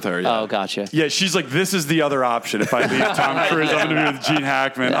 flirting with her. Yeah. Oh, gotcha. Yeah, she's like, this is the other option. If I leave Tom Cruise, I'm going to be with Gene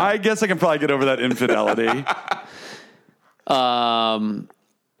Hackman. I guess I can probably get over that infidelity.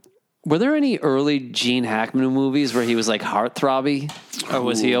 Were there any early Gene Hackman movies where he was like heartthrobby? Or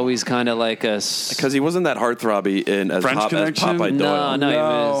was he always kind of like a... Because he wasn't that heartthrobby in as French Connection? Popeye Doyle. No, he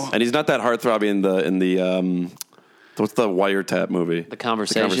was. And he's not that heartthrobby in the what's the Wiretap movie? The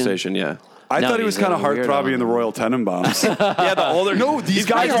Conversation? The Conversation, yeah. I No, thought he was he's kind of a weirdo. heartthrobby in the Royal Tenenbaums. Yeah, the older. No, these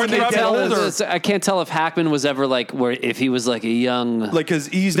guys, when they get older, I can't tell if Hackman was ever like, where if he was like a young... like, because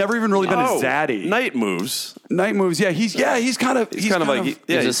he's never even really been a zaddy. Night Moves. Night Moves, yeah, he's kind of like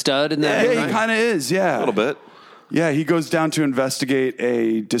He's a stud in that. yeah, right? he kind of is, yeah, a little bit. Yeah, he goes down to investigate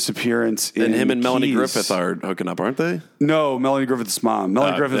a disappearance in And him and Melanie Keys. Griffith are hooking up, aren't they? No, Melanie Griffith's mom.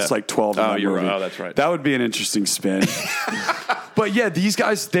 Melanie Griffith's yeah. like 12 in Oh, that you're movie. right. Oh, that's right. That would be an interesting spin. But yeah, these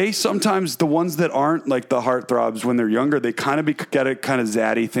guys, they sometimes, the ones that aren't like the heartthrobs when they're younger, they kind of get a kind of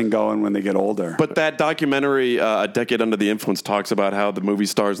zaddy thing going when they get older. But that documentary, A Decade Under the Influence, talks about how the movie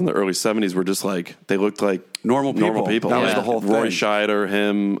stars in the early 70s were just like, they looked like Normal people. That was the whole Roy thing. Scheider,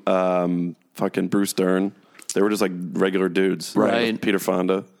 him, fucking Bruce Dern. They were just like regular dudes. Right. Peter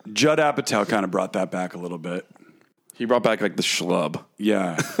Fonda. Judd Apatow kind of brought that back a little bit. He brought back like the schlub.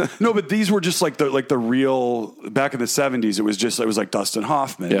 Yeah. No, but these were just like the real, back in the 70s, it was like Dustin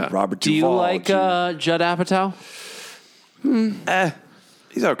Hoffman, Yeah. Robert Do you Duvall. like Judd Apatow?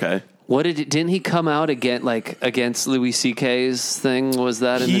 He's okay. What didn't he come out against Louis C.K.'s thing? Was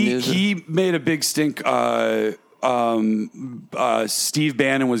that in the news? He made a big stink. Steve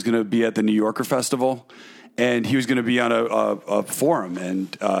Bannon was going to be at the New Yorker Festival, and he was going to be on a forum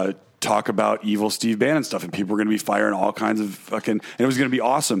and talk about evil Steve Bannon stuff, and people were going to be firing all kinds of fucking, and it was going to be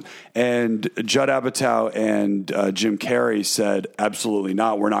awesome. And Judd Apatow and Jim Carrey said, absolutely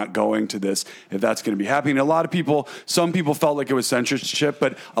not. We're not going to this if that's going to be happening. And a lot of people, some people felt like it was censorship,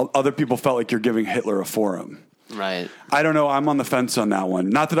 but other people felt like you're giving Hitler a forum. Right. I don't know. I'm on the fence on that one.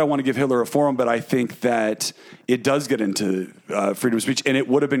 Not that I want to give Hitler a forum, but I think that it does get into freedom of speech. And it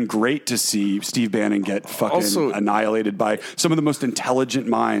would have been great to see Steve Bannon get fucking Also- annihilated by some of the most intelligent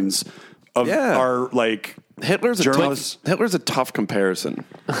minds of Yeah. our like Hitler's journalists. Hitler's a tough comparison.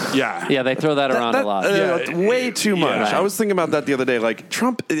 Yeah. Yeah, they throw that around a lot. Way too much. Yeah. I was thinking about that the other day. Like,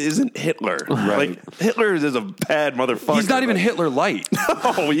 Trump isn't Hitler. Right. Like, Hitler is a bad motherfucker. He's not even Like, Hitler light.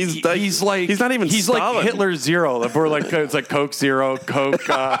 Oh, he's not even He's Stalin. like Hitler Zero. We're like it's like Coke Zero, Coke.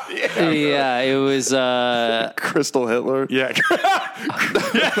 Yeah, it was. Crystal Hitler. Yeah.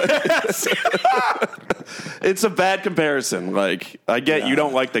 It's a bad comparison. Like, I get you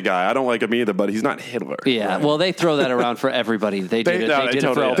don't like the guy. I don't like him either, but he's not Hitler. Yeah, well, they throw that around for everybody. They did it. no, They did it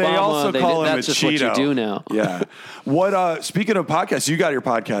for totally- Obama. They also call him that's a just Cheeto. what you do now. Yeah. What? Speaking of podcasts, you got your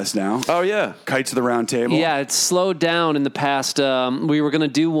podcast now. Oh, yeah. Kites of the Round Table. Yeah, it's slowed down in the past. We were going to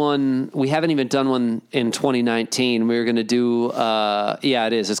do one. We haven't even done one in 2019. We were going to do. Yeah,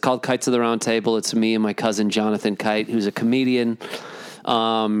 it is. It's called Kites of the Round Table. It's me and my cousin Jonathan Kite, who's a comedian.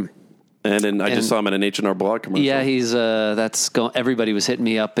 And then I just saw him in an H&R Block commercial. Yeah, he's everybody was hitting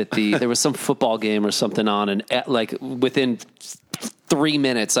me up at there was some football game or something on, and like within 3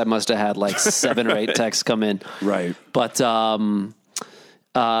 minutes I must have had like 7 or 8 texts come in. Right. But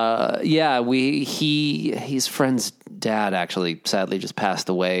yeah, his friend's dad actually sadly just passed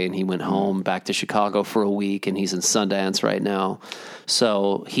away, and he went home back to Chicago for a week, and he's in Sundance right now.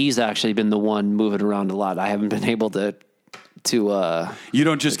 So he's actually been the one moving around a lot. I haven't been able to You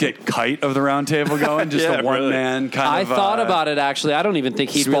don't just get Kite of the Round Table going, just Yeah, a one really. man kind I of. thought about it actually. I don't even think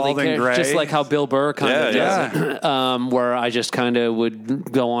he'd really Spalding care. Gray. Just like how Bill Burr kind of Yeah, does it, where I just kind of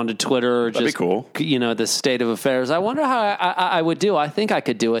would go onto Twitter, That'd be just cool. The state of affairs. I wonder how I would do. I think I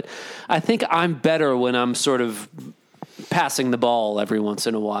could do it. I think I'm better when I'm sort of passing the ball every once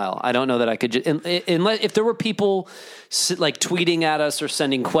in a while. I don't know that I could. Unless if there were people like tweeting at us or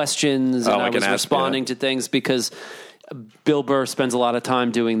sending questions, and I like an was ask, responding to things because Bill Burr spends a lot of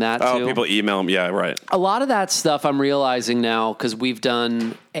time doing that too. Oh, people email him. Yeah, right. A lot of that stuff I'm realizing now, because we've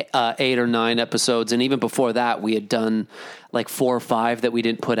done 8 or 9 episodes, and even before that we had done like 4 or 5 that we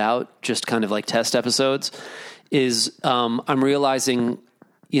didn't put out, just kind of like test episodes, is I'm realizing,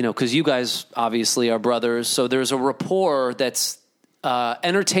 because you guys obviously are brothers, so there's a rapport that's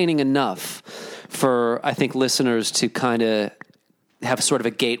entertaining enough for, I think, listeners to kind of have sort of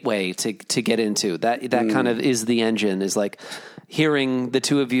a gateway to get into. That kind of is the engine, is like hearing the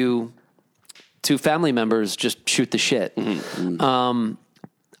two of you, 2 family members, just shoot the shit. Mm-hmm.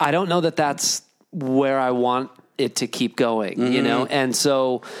 I don't know that that's where I want it to keep going, And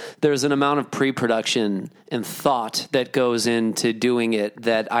so there's an amount of pre-production and thought that goes into doing it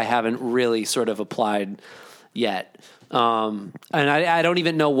that I haven't really sort of applied yet. And I don't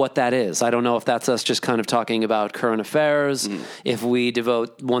even know what that is. I don't know if that's us just kind of talking about current affairs, if we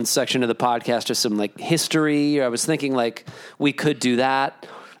devote one section of the podcast to some like history. I was thinking like we could do that.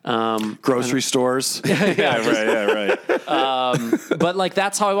 Grocery stores. Right. But like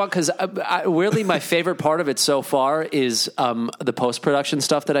that's how I want, because weirdly my favorite part of it so far is the post production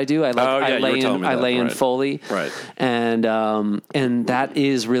stuff that I do. I lay in Foley, Right. and that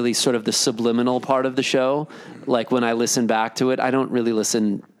is really sort of the subliminal part of the show. Like when I listen back to it, I don't really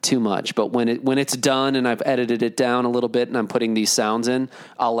listen too much, but when it's done and I've edited it down a little bit and I'm putting these sounds in,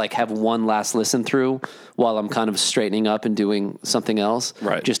 I'll like have one last listen through while I'm kind of straightening up and doing something else,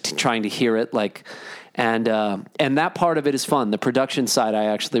 right? Just trying to hear it, like. And that part of it is fun. The production side I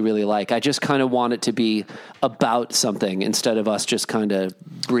actually really like. I just kind of want it to be about something instead of us just kind of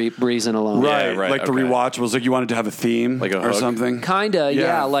breezing along. Right. right, Like the okay. rewatchables, like you wanted to have a theme Like a or hook? something. Kinda,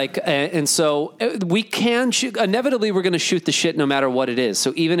 yeah. Like, and so we can shoot. Inevitably, we're going to shoot the shit no matter what it is.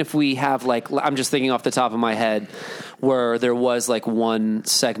 So even if we have like, I'm just thinking off the top of my head, where there was like one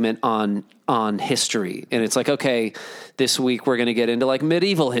segment on history, and it's like, okay, this week we're going to get into like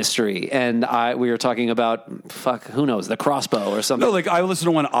medieval history, and we were talking about who knows, the crossbow or something. No, like I listen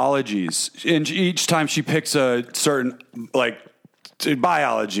to one Ologies, and each time she picks a certain like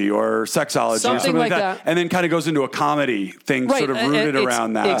biology or sexology or something like that, and then kind of goes into a comedy thing, right, sort of rooted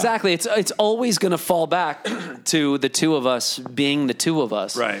around that. Exactly. It's always going to fall back to the two of us being the two of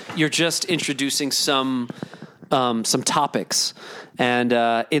us. Right. You're just introducing some topics, and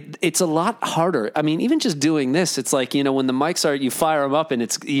it's a lot harder. I mean, even just doing this, it's like, when the mics are, you fire them up, and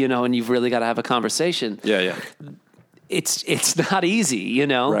it's, and you've really got to have a conversation. Yeah. It's not easy,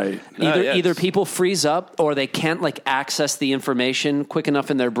 Right. Either people freeze up or they can't like access the information quick enough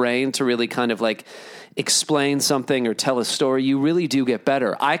in their brain to really kind of like explain something or tell a story. You really do get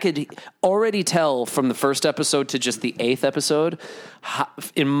better. I could already tell from the first episode to just the 8th episode,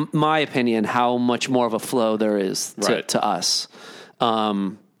 in my opinion, how much more of a flow there is to us.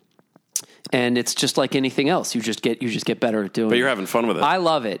 And it's just like anything else. You just get better at doing it. But you're having fun with it. I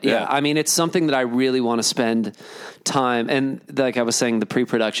love it. Yeah. Yeah. I mean, it's something that I really want to spend time. And like I was saying, the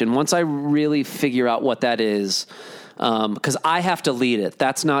pre-production, once I really figure out what that is, because I have to lead it.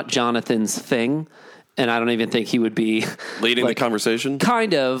 That's not Jonathan's thing. And I don't even think he would be leading the conversation.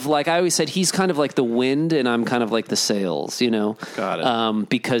 Kind of like I always said, he's kind of like the wind and I'm kind of like the sails, you know, Got it.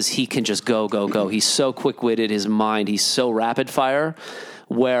 Because he can just go. He's so quick witted, his mind, he's so rapid fire,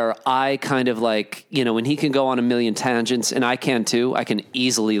 where I kind of like, you know, when he can go on a million tangents, and I can too, I can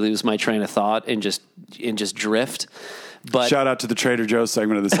easily lose my train of thought and just drift. But Shout out to the Trader Joe's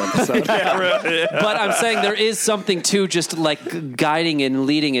segment of this episode. but I'm saying there is something to just like guiding and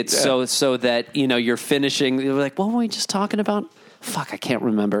leading it so that, you know, you're finishing. You're like, what were we just talking about? Fuck, I can't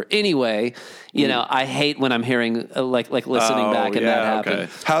remember. Anyway, you know, I hate when I'm hearing like listening back and that happen.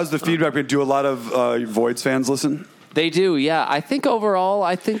 Okay. How's the feedback been? Do a lot of Voids fans listen? They do, yeah. I think overall,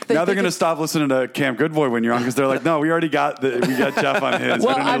 Now they're going to stop listening to Cam Goodboy when you're on because they're like, no, we already got Jeff on his.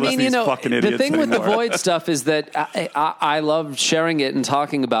 Well, we don't need I to listen mean, to you these know, fucking the idiots thing with the anymore. Void stuff is that I love sharing it and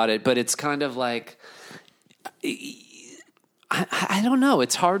talking about it, but it's kind of like, I don't know.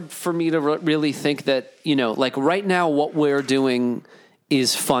 It's hard for me to really think that, you know, like right now what we're doing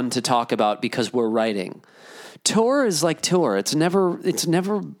is fun to talk about because we're writing. Tour is like tour. It's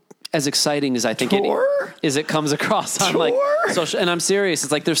never as exciting as I think it comes across on like social. And I'm serious.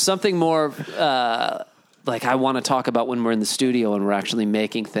 It's like there's something more like I want to talk about when we're in the studio and we're actually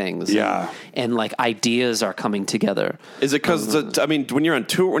making things. Yeah. And like ideas are coming together. Is it because I mean, when you're on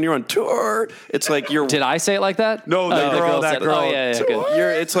tour, it's like you're. Did I say it like that? No, that girl said, said, oh, yeah,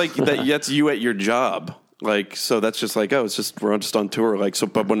 good. It's like that's you at your job. Like, so that's just like, oh, it's just, we're just on tour. Like, so,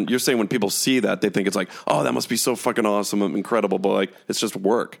 but when you're saying when people see that, they think it's like, oh, that must be so fucking awesome and incredible. But like, it's just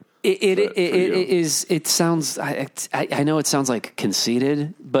work. It sounds, I know it sounds like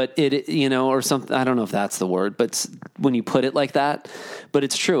conceited, but you know, or something, I don't know if that's the word, but when you put it like that, but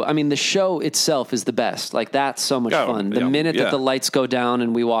it's true. I mean, the show itself is the best. Like that's so much fun. The minute that the lights go down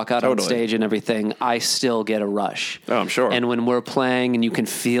and we walk out on stage and everything, I still get a rush. Oh, I'm sure. And when we're playing and you can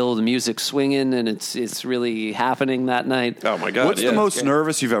feel the music swinging and it's really happening that night. Oh my God. What's the most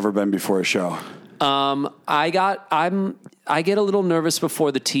nervous you've ever been before a show? I get a little nervous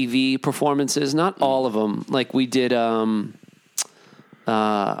before the TV performances. Not all of them. Like we did.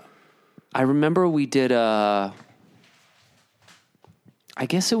 I remember we did. I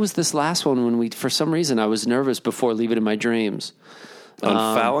guess it was this last one when for some reason, I was nervous before Leave It in My Dreams.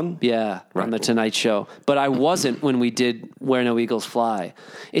 On Fallon? Yeah, on The Tonight Show. But I wasn't when we did Where No Eagles Fly.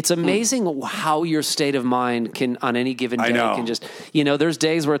 It's amazing how your state of mind can, on any given day, can just, you know, there's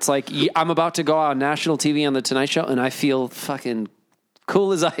days where it's like, I'm about to go on national TV on The Tonight Show, and I feel fucking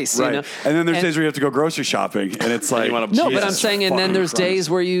cool as ice. Right. You know? And then there's days where you have to go grocery shopping, and it's like, no, but I'm saying, and then there's days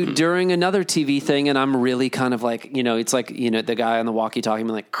where you, during another TV thing, and I'm really kind of like, you know, it's like, you know, the guy on the walkie-talkie,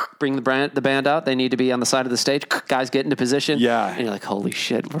 like, bring the band out. They need to be on the side of the stage. Guys, get into position. Yeah. And you're like, holy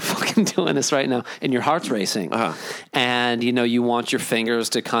shit, we're fucking doing this right now. And your heart's racing. And, you know, you want your fingers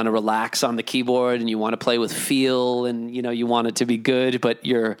to kind of relax on the keyboard, and you want to play with feel, and, you know, you want it to be good, but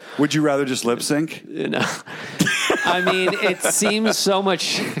you're... Would you rather just lip sync? You know, I mean, it seems so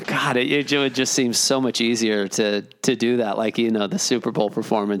much. God, it just seems so much easier to do that. Like, you know, the Super Bowl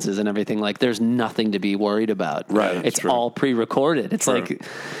performances and everything. Like, there's nothing to be worried about. Right, it's all pre-recorded. It's like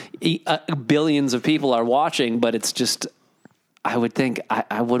billions of people are watching, but it's just. I would think.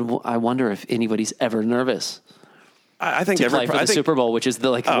 I wonder if anybody's ever nervous. I think to play for the Super Bowl, which is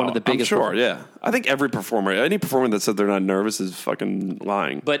one of the biggest. I'm sure, yeah. I think every performer, any performer that said they're not nervous is fucking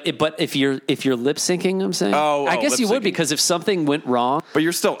lying. But if you're lip syncing, I'm saying, I guess you would, because if something went wrong, but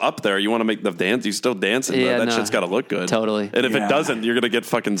you're still up there. You want to make the dance. You still dancing. Yeah, that shit's got to look good. Totally. And if it doesn't, you're gonna get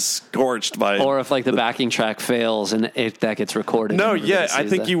fucking scorched by. Or if like the backing track fails and that gets recorded. No, yeah, I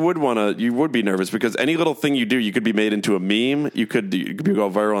think you would be nervous because any little thing you do, you could be made into a meme. You could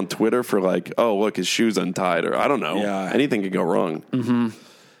go viral on Twitter for like, oh look, his shoe's untied, or I don't know. Yeah. Anything could go wrong. Mm-hmm.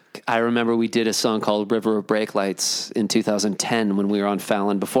 I remember we did a song called River of Brake Lights in 2010 when we were on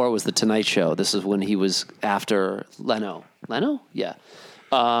Fallon. Before it was The Tonight Show. This is when he was after Leno. Leno? Yeah.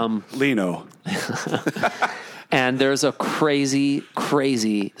 Leno. And there's a crazy,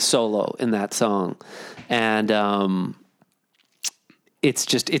 crazy solo in that song. And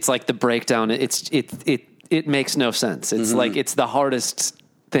it's like the breakdown. It makes no sense. It's like it's the hardest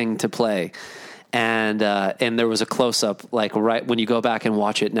thing to play. And there was a close up, like right when you go back and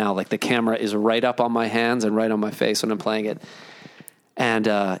watch it now, like the camera is right up on my hands and right on my face when I'm playing it. And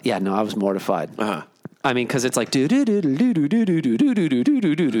I was mortified. I mean, because it's like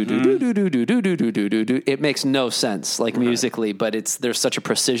it makes no sense, like musically, but there's such a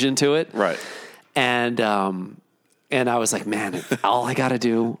precision to it, Right. And I was like, man, all I got to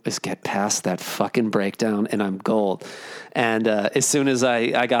do is get past that fucking breakdown, and I'm gold. And as soon as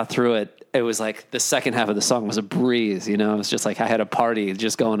I got through it, it was like the second half of the song was a breeze, you know? It was just like I had a party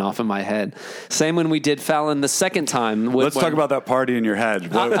just going off in my head. Same when we did Fallon the second time. Let's talk about that party in your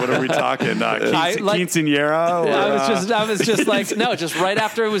head. What are we talking? Quinceañera? I was just like, no, just right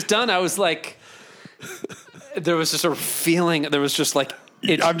after it was done, I was like, there was just a feeling, there was just like,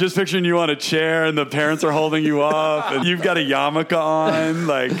 I'm just picturing you on a chair and the parents are holding you up and you've got a yarmulke on.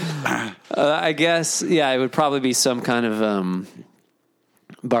 Like, I guess, yeah, it would probably be some kind of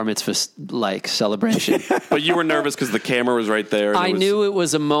bar mitzvah-like celebration. But you were nervous because the camera was right there. I knew it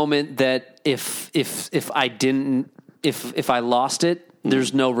was a moment that if I lost it,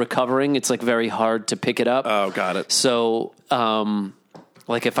 there's no recovering. It's like very hard to pick it up. Oh, got it. So,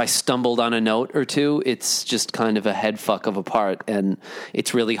 like if I stumbled on a note or two, it's just kind of a head fuck of a part, and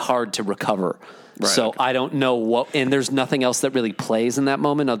it's really hard to recover. Right, so okay. I don't know what, and there's nothing else that really plays in that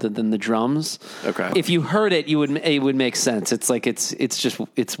moment other than the drums. Okay. If you heard it, it would make sense. It's like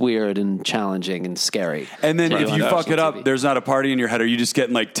it's weird and challenging and scary. and then if you fuck it up, TV. there's not a party in your head. Are you just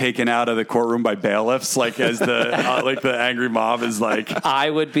getting like taken out of the courtroom by bailiffs? Like as the like the angry mob is like. I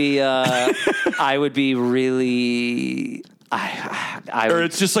would be really. Or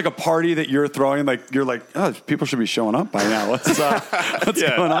it's just like a party that you're throwing. Like you're like, oh, people should be showing up by now. What's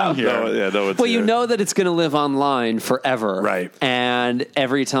going on here? Well, you know that it's going to live online forever, Right. And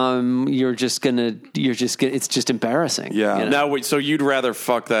every time it's just embarrassing. Yeah. you know? Now, wait, so you'd rather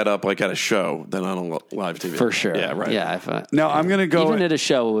fuck that up like at a show than on a live TV? For sure. Yeah, right. Yeah. Now I'm gonna go. Even at a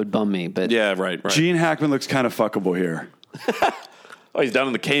show, it would bum me. But Yeah, right. Gene Hackman looks kind of fuckable here. Oh, he's down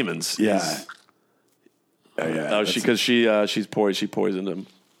in the Caymans. Yeah. Yeah. Oh, she poisoned him.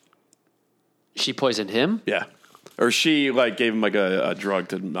 she poisoned him. Yeah. Or she like gave him like a drug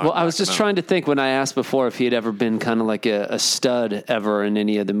to knock. Well, I was just trying to think when I asked before if he had ever been kind of like a stud ever in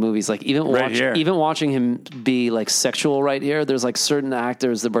any of the movies. Like even watching him be like sexual right here. There's like certain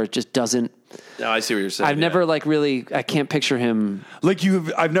actors where it just doesn't. No, I see what you're saying. I've never like really. I can't picture him. Like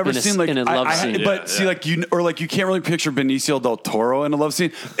I've never seen like in a love scene. but see, like you can't really picture Benicio del Toro in a love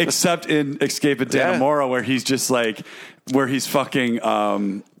scene, except in Escape at Dannemora, where he's just like where he's fucking.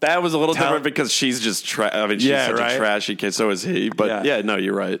 That was a little different because she's just she's such a trashy kid. So is he. But yeah, no,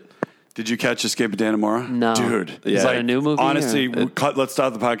 you're right. Did you catch Escape at Dannemora? No, dude. Is that a new movie? Honestly, let's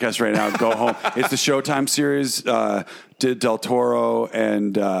stop the podcast right now. Go home. It's the Showtime series. Del Toro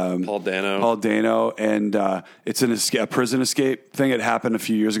and Paul Dano, and it's a prison escape thing. It happened a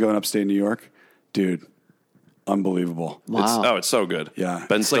few years ago in upstate New York. Dude, unbelievable. Wow. It's so good. Yeah.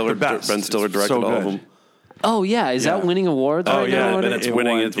 Ben It's Stiller like the best. Ben Stiller It's directed so all of good. them. Oh yeah, is that winning awards? Oh right yeah, now? and it's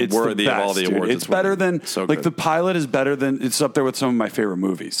winning. It's worthy of all the dude. awards. It's better than so like good. the pilot is better than it's up there with some of my favorite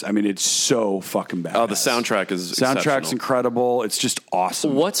movies. I mean, it's so fucking bad. Oh, the soundtrack is soundtrack's exceptional. incredible. It's just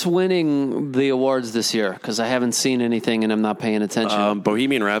awesome. What's winning the awards this year? Because I haven't seen anything and I'm not paying attention.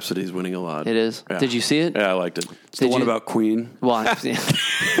 Bohemian Rhapsody is winning a lot. It is. Yeah. Did you see it? Yeah, I liked it. It's the one about Queen. Well,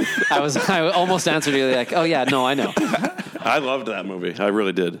 I almost answered you like, oh yeah, no, I know. I loved that movie. I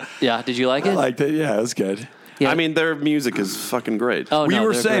really did. Yeah, did you like it? I liked it. Yeah, it was good. Yeah. I mean, their music is fucking great. Oh, We no,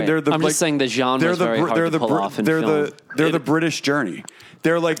 were they're saying great. they're the. I'm just saying the genre is very hard to pull off in film. They're the British Journey.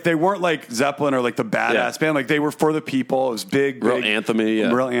 They're like they weren't like Zeppelin or like the badass band. Like they were for the people. It was big, Real anthemy,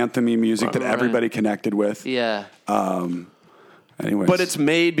 yeah. real anthemy music that everybody connected with. Yeah. Anyways, But it's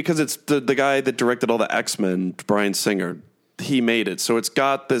made because it's the guy that directed all the X-Men, Bryan Singer. He made it, so it's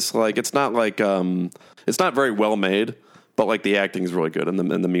got this like it's not very well made, but like the acting is really good and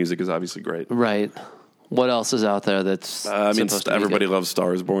the music is obviously great. Right. What else is out there that's I mean, supposed to be everybody good? loves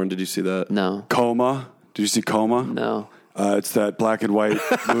Star is Born. Did you see that? No. Coma. Did you see Coma? No. It's that black and white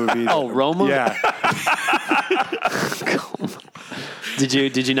movie. Oh, Roma? Yeah. Did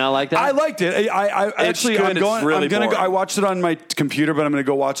you not like that? I liked it. I actually, good. I'm going. It's really I'm gonna go, boring. I watched it on my computer, but I'm going to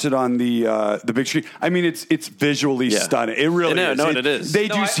go watch it on the big screen. I mean, it's visually stunning. It really No, is. no, it is. They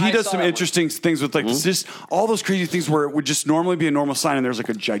No, do. I He does saw some that one. interesting things with like just all those crazy things where it would just normally be a normal sign, and there's like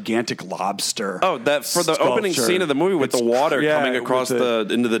a gigantic lobster. Oh, that for the opening sculpture. scene of the movie with It's the water coming with across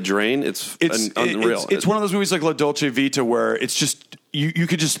into the drain. It's unreal. It's one of those movies like La Dolce Vita where it's just you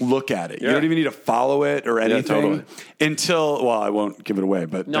could just look at it. You Yeah. don't even need to follow it or anything totally. until. Well, I won't give it away,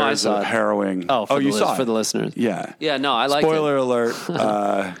 but No, I there's saw a it. harrowing. You saw it for the listeners. Yeah. Yeah, no, I like Spoiler it. alert.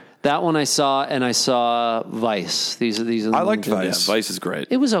 That one I saw, and I saw Vice. These are the I liked ones- Vice. Vice is great.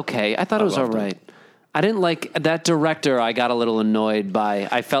 It was okay. I thought it was all loved it. right. I didn't like that director. I got a little annoyed by.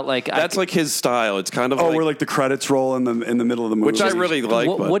 I felt like That's like his style. It's kind of where like the credits roll in the middle of the movie, which I really like.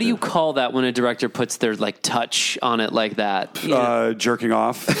 What do you call that when a director puts their like touch on it like that? Jerking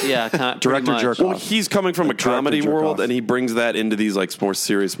off. Yeah, director jerk off. Well, he's coming from a comedy world, and he brings that into these like more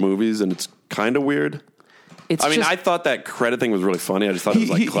serious movies, and it's kind of weird. I thought that credit thing was really funny. I just thought it was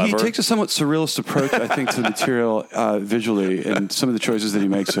like clever. He takes a somewhat surrealist approach, I think, to the material visually, and some of the choices that he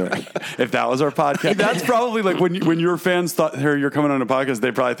makes are. If that was our podcast, that's probably like when your fans thought, "Here, you're coming on a podcast,"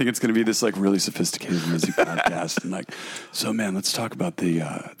 they probably think it's going to be this like really sophisticated music podcast, and like, so man, let's talk about the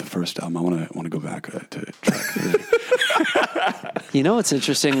first album. I want to go back to track 3. You know what's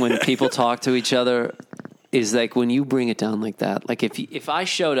interesting when people talk to each other is like when you bring it down like that. Like if I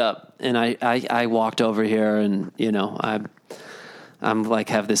showed up and I walked over here and I'm like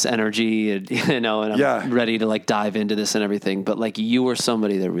have this energy and and I'm ready to like dive into this and everything, but like you were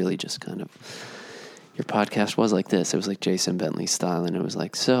somebody that really just kind of your podcast was like this. It was like Jason Bentley style, and it was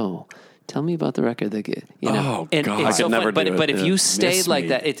like, so tell me about the record that Oh, and, God. and so I could never but do it. if you stayed Miss like me.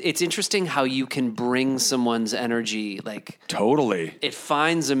 that, it's interesting how you can bring someone's energy like Totally. it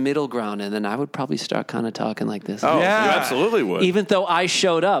finds a middle ground, and then I would probably start kind of talking like this. Oh, Yeah. you absolutely would. Even though I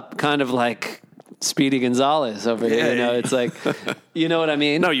showed up kind of like Speedy Gonzalez over here, it's like, you know what I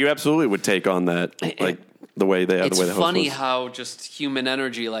mean? No, you absolutely would take on that, like the way they. It's the way the host funny was. how just human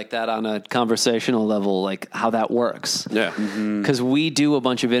energy like that on a conversational level, like how that works. Yeah. Because we do a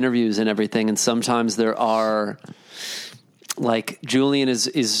bunch of interviews and everything, and sometimes there are like Julian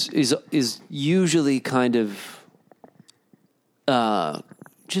is usually kind of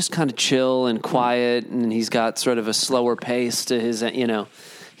just kind of chill and quiet, and he's got sort of a slower pace to his,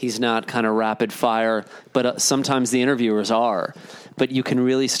 he's not kind of rapid fire, but sometimes the interviewers are. But you can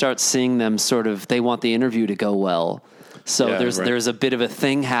really start seeing them sort of, they want the interview to go well. So Yeah, right. there's a bit of a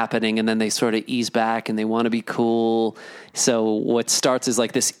thing happening, and then they sort of ease back and they want to be cool. So what starts as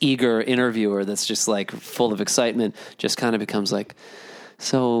like this eager interviewer that's just like full of excitement just kind of becomes like,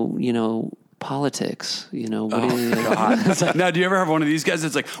 so, politics, what do you Now, do you ever have one of these guys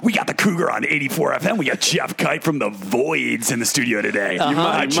that's like, we got the Cougar on 84 FM, we got Jeff Kite from the Voids in the studio today.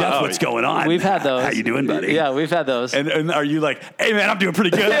 Jeff, what's going on? We've had those. How you doing, buddy? Yeah, we've had those. And are you like, hey, man, I'm doing pretty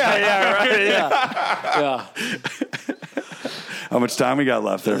good? Yeah. How much time we got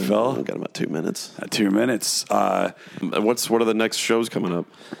left there, Phil? We've got about 2 minutes. 2 minutes. What are the next shows coming up?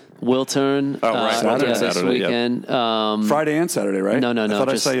 Will Turn. Oh, right. Saturday. This Saturday, yeah. weekend. Friday and Saturday, right? No. I thought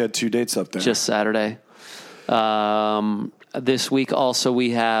just- I saw you had 2 dates up there. Just Saturday. This week also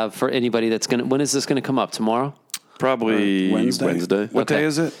we have, for anybody that's going to, when is this going to come up? Tomorrow? Probably Wednesday. What day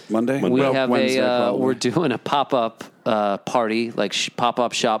is it? Monday? We have Wednesday, probably. we're doing a pop-up party, like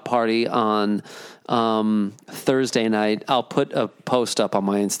pop-up shop party on Thursday night. I'll put a post up on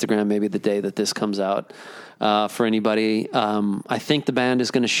my Instagram maybe the day that this comes out. For anybody, I think the band is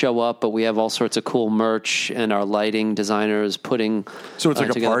going to show up, but we have all sorts of cool merch, and our lighting designer is putting. So it's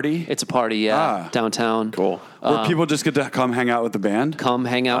like a together. party? It's a party, downtown. Cool. Where people just get to come hang out with the band? Come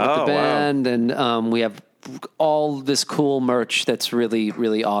hang out with the Oh, wow. band, and we have all this cool merch that's really,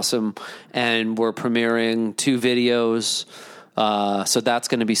 really awesome, and we're premiering 2 videos. So that's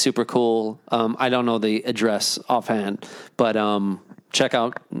going to be super cool. I don't know the address offhand, but check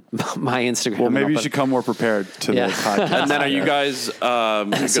out my Instagram. Well, maybe you should come more prepared to Yeah. the podcast. And then are you guys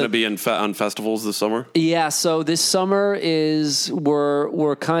going to be on festivals this summer? Yeah, so this summer is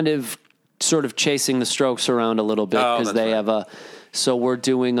we're kind of sort of chasing the Strokes around a little bit Oh, because that's they right. have so we're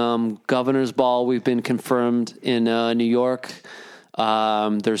doing Governor's Ball. We've been confirmed in New York.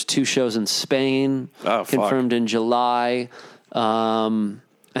 There's 2 shows in Spain Oh, fuck. confirmed in July.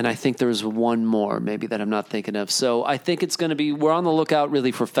 And I think there's one more maybe that I'm not thinking of. So I think it's going to be, we're on the lookout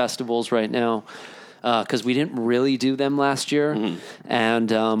really for festivals right now. Because we didn't really do them last year,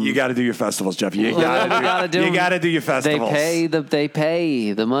 and you got to do your festivals, Jeff. You gotta do You them. got to do your festivals. They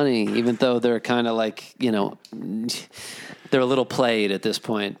pay the money, even though they're kind of like they're a little played at this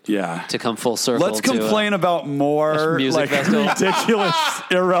point. Yeah. to come full circle. Let's complain about more music like festival. ridiculous,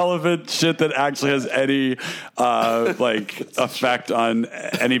 irrelevant shit that actually has any like effect on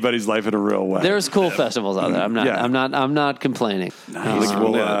anybody's life in a real way. There's cool festivals out there. I'm not. Yeah. I'm not complaining. Nice. I'm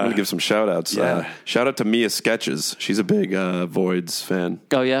going to give some shout outs. yeah. Shout out to Mia Sketches. She's a big Voids fan.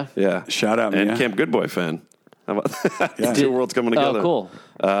 Oh yeah. Yeah. Shout out, And Mia. Camp Good Boy fan. How about that? Yeah. 2 worlds coming together. Oh,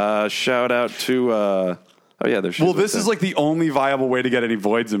 cool. Shout out to. Oh yeah, there's. Well, this is like the only viable way to get any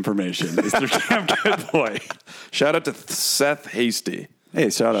Voids information is through Camp Good Boy. Shout out to Seth Hasty. Hey,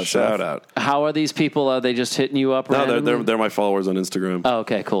 shout out, Shout Seth. out. How are these people? Are they just hitting you up? No, randomly? they're my followers on Instagram. Oh,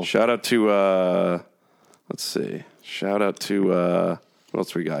 okay, cool. Shout out to let's see. Shout out to What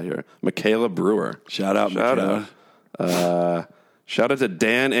else we got here? Michaela Brewer. Shout out, Michaela. Shout out to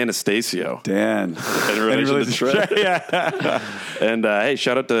Dan Anastasio. Dan. In relation to Trey. Yeah. And hey,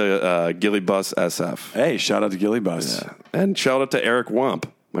 shout out to Gilly Bus SF. Hey, shout out to Gilly Bus. Yeah. And shout out to Eric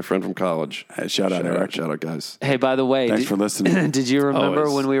Wamp, my friend from college. Hey, shout out, Eric. Shout out, guys. Hey, by the way, Thanks for listening. Did you remember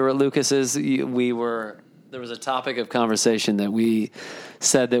Always. when we were at Lucas's? There was a topic of conversation that we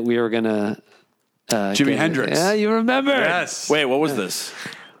said that we were going to. Jimi Hendrix. Yeah, you remember? Yes. Wait, what was this?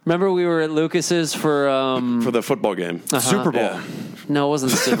 Remember we were at Lucas's for For the football game. Super Bowl. Yeah. no, it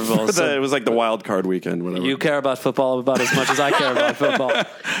wasn't the Super Bowl. It was like the wild card weekend, whatever. You care about football about as much as I care about football.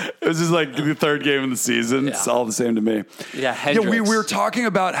 It was just like the third game of the season. It's all the same to me. Yeah, Hendrix. we were talking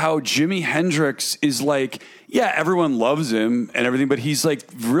about how Jimi Hendrix is like, yeah, everyone loves him and everything, but he's like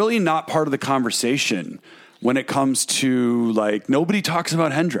really not part of the conversation when it comes to like, nobody talks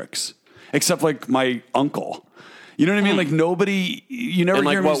about Hendrix except like my uncle. You know what I mean? Like nobody, you never In,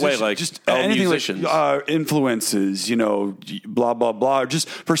 like, hear what way? musicians- Like, just oh, anything musicians. like influences, you know, blah, blah, blah. Just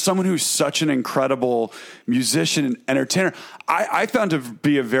for someone who's such an incredible musician and entertainer, I found to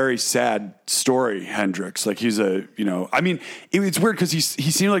be a very sad story, Hendrix. Like he's a, you know, I mean, it's weird because he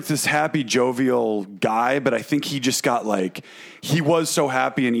seemed like this happy, jovial guy, but I think he just got like, he was so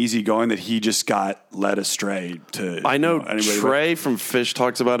happy and easygoing that he just got led astray to. I know anybody Trey from Fish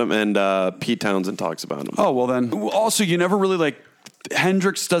talks about him, and Pete Townsend talks about him. Oh, well then. Also, you never really like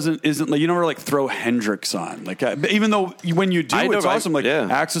Hendrix isn't like you never like throw Hendrix on like even though when you do it's awesome like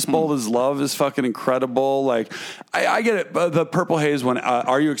Axis Bold as Love is fucking incredible like I get it the Purple Haze one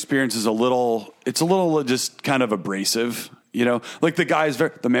Are You Experience is a little just kind of abrasive, you know, like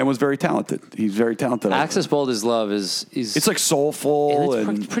the man was very talented. He's very talented. Axis Bold as Love is it's like soulful and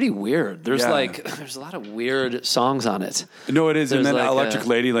and it's pretty weird. There's Yeah. there's a lot of weird songs on it. no, it is. And There's then like Electric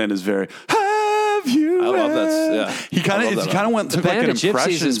Ladyland is very. Have you? I love that. Yeah. He kind of went to like Band an of Gypsies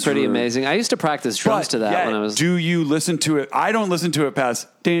impressions is pretty for- amazing. I used to practice drums to that when I was. Do you listen to it? I don't listen to it past.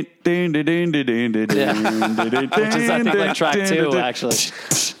 Which is I think like track 2 actually.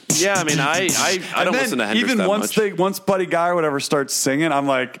 Yeah, I mean, I don't listen to Hendrix even that once much. once Buddy Guy or whatever starts singing, I'm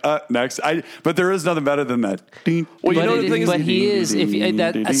like, next. But there is nothing better than that. Well, you know the thing is, but he is.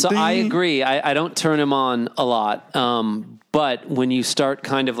 So I agree. I don't turn him on a lot. But when you start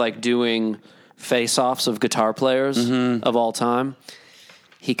kind of like doing face-offs of guitar players of all time,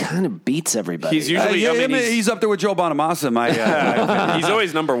 he kind of beats everybody. He's usually. he's up there with Joe Bonamassa. He's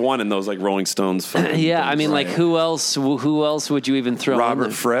always number one in those like Rolling Stones. Yeah, I mean, like who else would you even throw? Robert in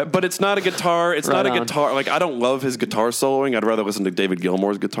there? Fripp. But it's not a guitar. It's not a Right on. guitar. Like I don't love his guitar soloing. I'd rather listen to David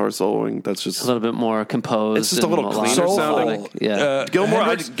Gilmour's guitar soloing. That's just A little bit more composed. It's just a and little cleaner melodic. sounding. Yeah,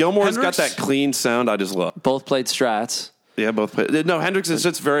 Gilmour's got Hendrix- that clean sound. I just love. both played Strats. Yeah, both play. No, Hendrix is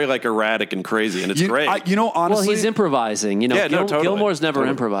just very like erratic and crazy, and it's great. Honestly, Well, he's improvising. You know, Yeah, no, totally. Gilmour's never Totally.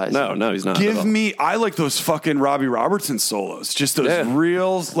 improvised. No, he's not. at all. I like those fucking Robbie Robertson solos. Just those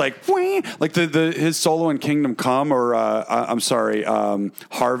reels, like his solo in Kingdom Come or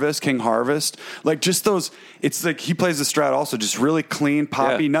Harvest, King Harvest. Like just those. It's like he plays the Strat also, just really clean,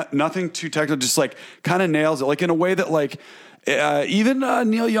 poppy, nothing too technical. Just like kind of nails it, like in a way that like. Even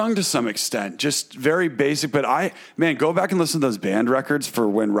Neil Young to some extent, just very basic. But go back and listen to those band records for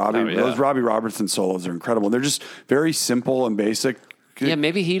when those Robbie Robertson solos are incredible. They're just very simple and basic. Yeah,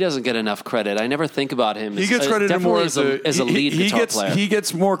 maybe he doesn't get enough credit. I never think about him. He gets credited more as a lead guitar player. He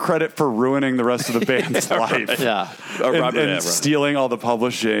gets more credit for ruining the rest of the band's life. Yeah, and stealing all the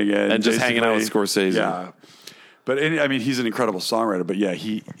publishing and just hanging out with Scorsese. Yeah. But he's an incredible songwriter.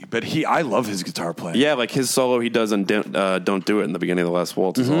 But I love his guitar playing. Yeah, like his solo he does on Don't Do It in the beginning of the last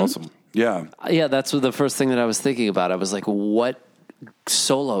waltz is awesome. Yeah. Yeah, that's the first thing that I was thinking about. I was like, what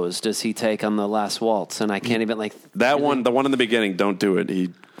solos does he take on the last waltz? And I can't even like that one. The one in the beginning, Don't Do It. He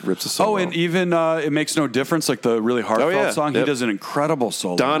rips a solo. Oh, and even It Makes No Difference, like the really heartfelt song, he does an incredible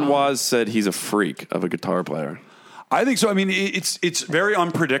solo. Don Was said he's a freak of a guitar player. I think so. I mean, it's very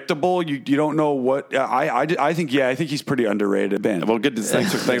unpredictable. You don't know what. I think he's pretty underrated band. Well, good.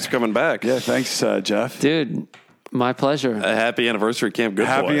 Thanks for coming back. Yeah, thanks, Jeff. dude. My pleasure. A happy anniversary, Camp Good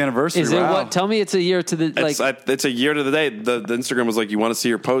Happy Boy. anniversary! Is it wow. what? Tell me, it's a year to the like. It's a year to the day. The Instagram was like, "You want to see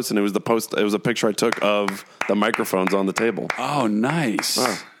your post?" And it was the post. It was a picture I took of the microphones on the table. Oh, nice!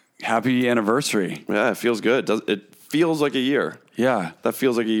 Oh. Happy anniversary! Yeah, it feels good. It feels like a year. Yeah, That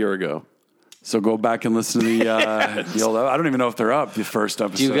feels like a year ago. So go back and listen to the old. I don't even know if they're up. The first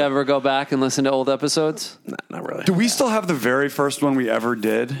episode. Do you ever go back and listen to old episodes? Nah, not really. Do we still have the very first one we ever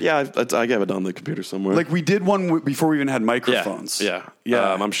did? Yeah, I have it on the computer somewhere. Like we did one before we even had microphones. Yeah.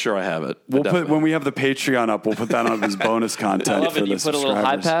 I'm sure I have it. We'll put when we have the Patreon up. We'll put that on as bonus content I love for it. the You put a little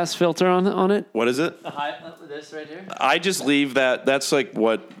high subscribers. pass filter on it. What is it? This right here. I just leave that. That's like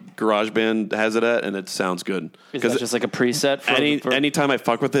what GarageBand has it at, and it sounds good. Is that just like a preset? For Anytime I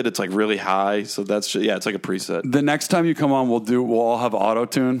fuck with it, it's like really high. So that's just, it's like a preset. The next time you come on, we'll all have auto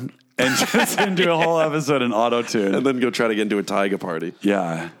tune and just do a whole episode in auto tune, And then go try to get into a Tyga party.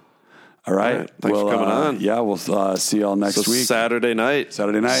 Yeah. All right. Thanks for coming on. Yeah, we'll see y'all next week. Saturday night.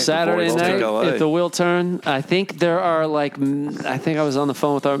 Saturday night LA. at the Wheel Turn. I think there are I think I was on the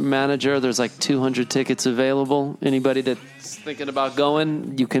phone with our manager. There's like 200 tickets available. Anybody that's thinking about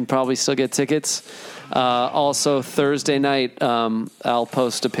going, you can probably still get tickets. Also Thursday night, I'll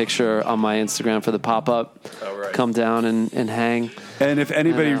post a picture on my Instagram for the pop-up. Oh, right. Come down and hang. And if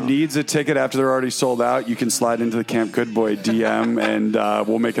anybody needs a ticket after they're already sold out, you can slide into the Camp Good Boy DM, and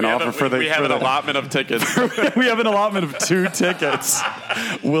we'll make an offer for the. We have an allotment of tickets. We have an allotment of 2 tickets.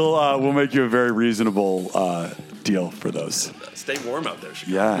 We'll make you a very reasonable deal for those. Stay warm out there,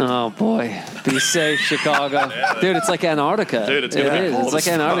 Chicago. Yeah. Oh boy, be safe, Chicago. Dude, it's like Antarctica. Dude, it's gonna be cold It's like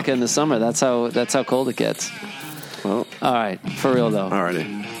as Antarctica fuck. in the summer. That's how cold it gets. Well, All right, for real though.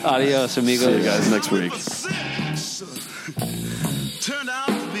 alrighty. Adios, amigos. See you guys next week. Turned out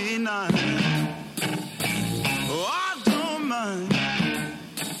to be nice.